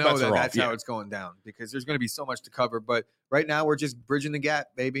already know that's how it's going down because there's going to be so much to cover. But right now, we're just bridging the gap,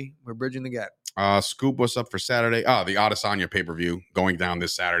 baby. We're bridging the gap. Scoop, what's up for Saturday? The Adesanya pay-per-view going down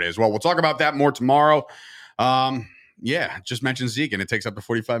this Saturday as well. We'll talk about that more tomorrow. Just mention Zeke, and it takes up to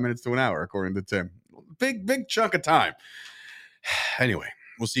 45 minutes to an hour, according to Tim. Big chunk of time. Anyway,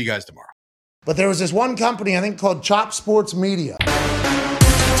 we'll see you guys tomorrow. But there was this one company, I think, called Chop Sports Media.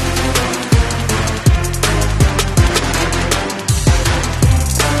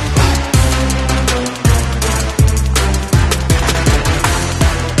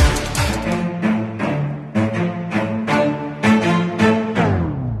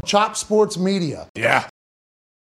 Chop Sports Media. Yeah.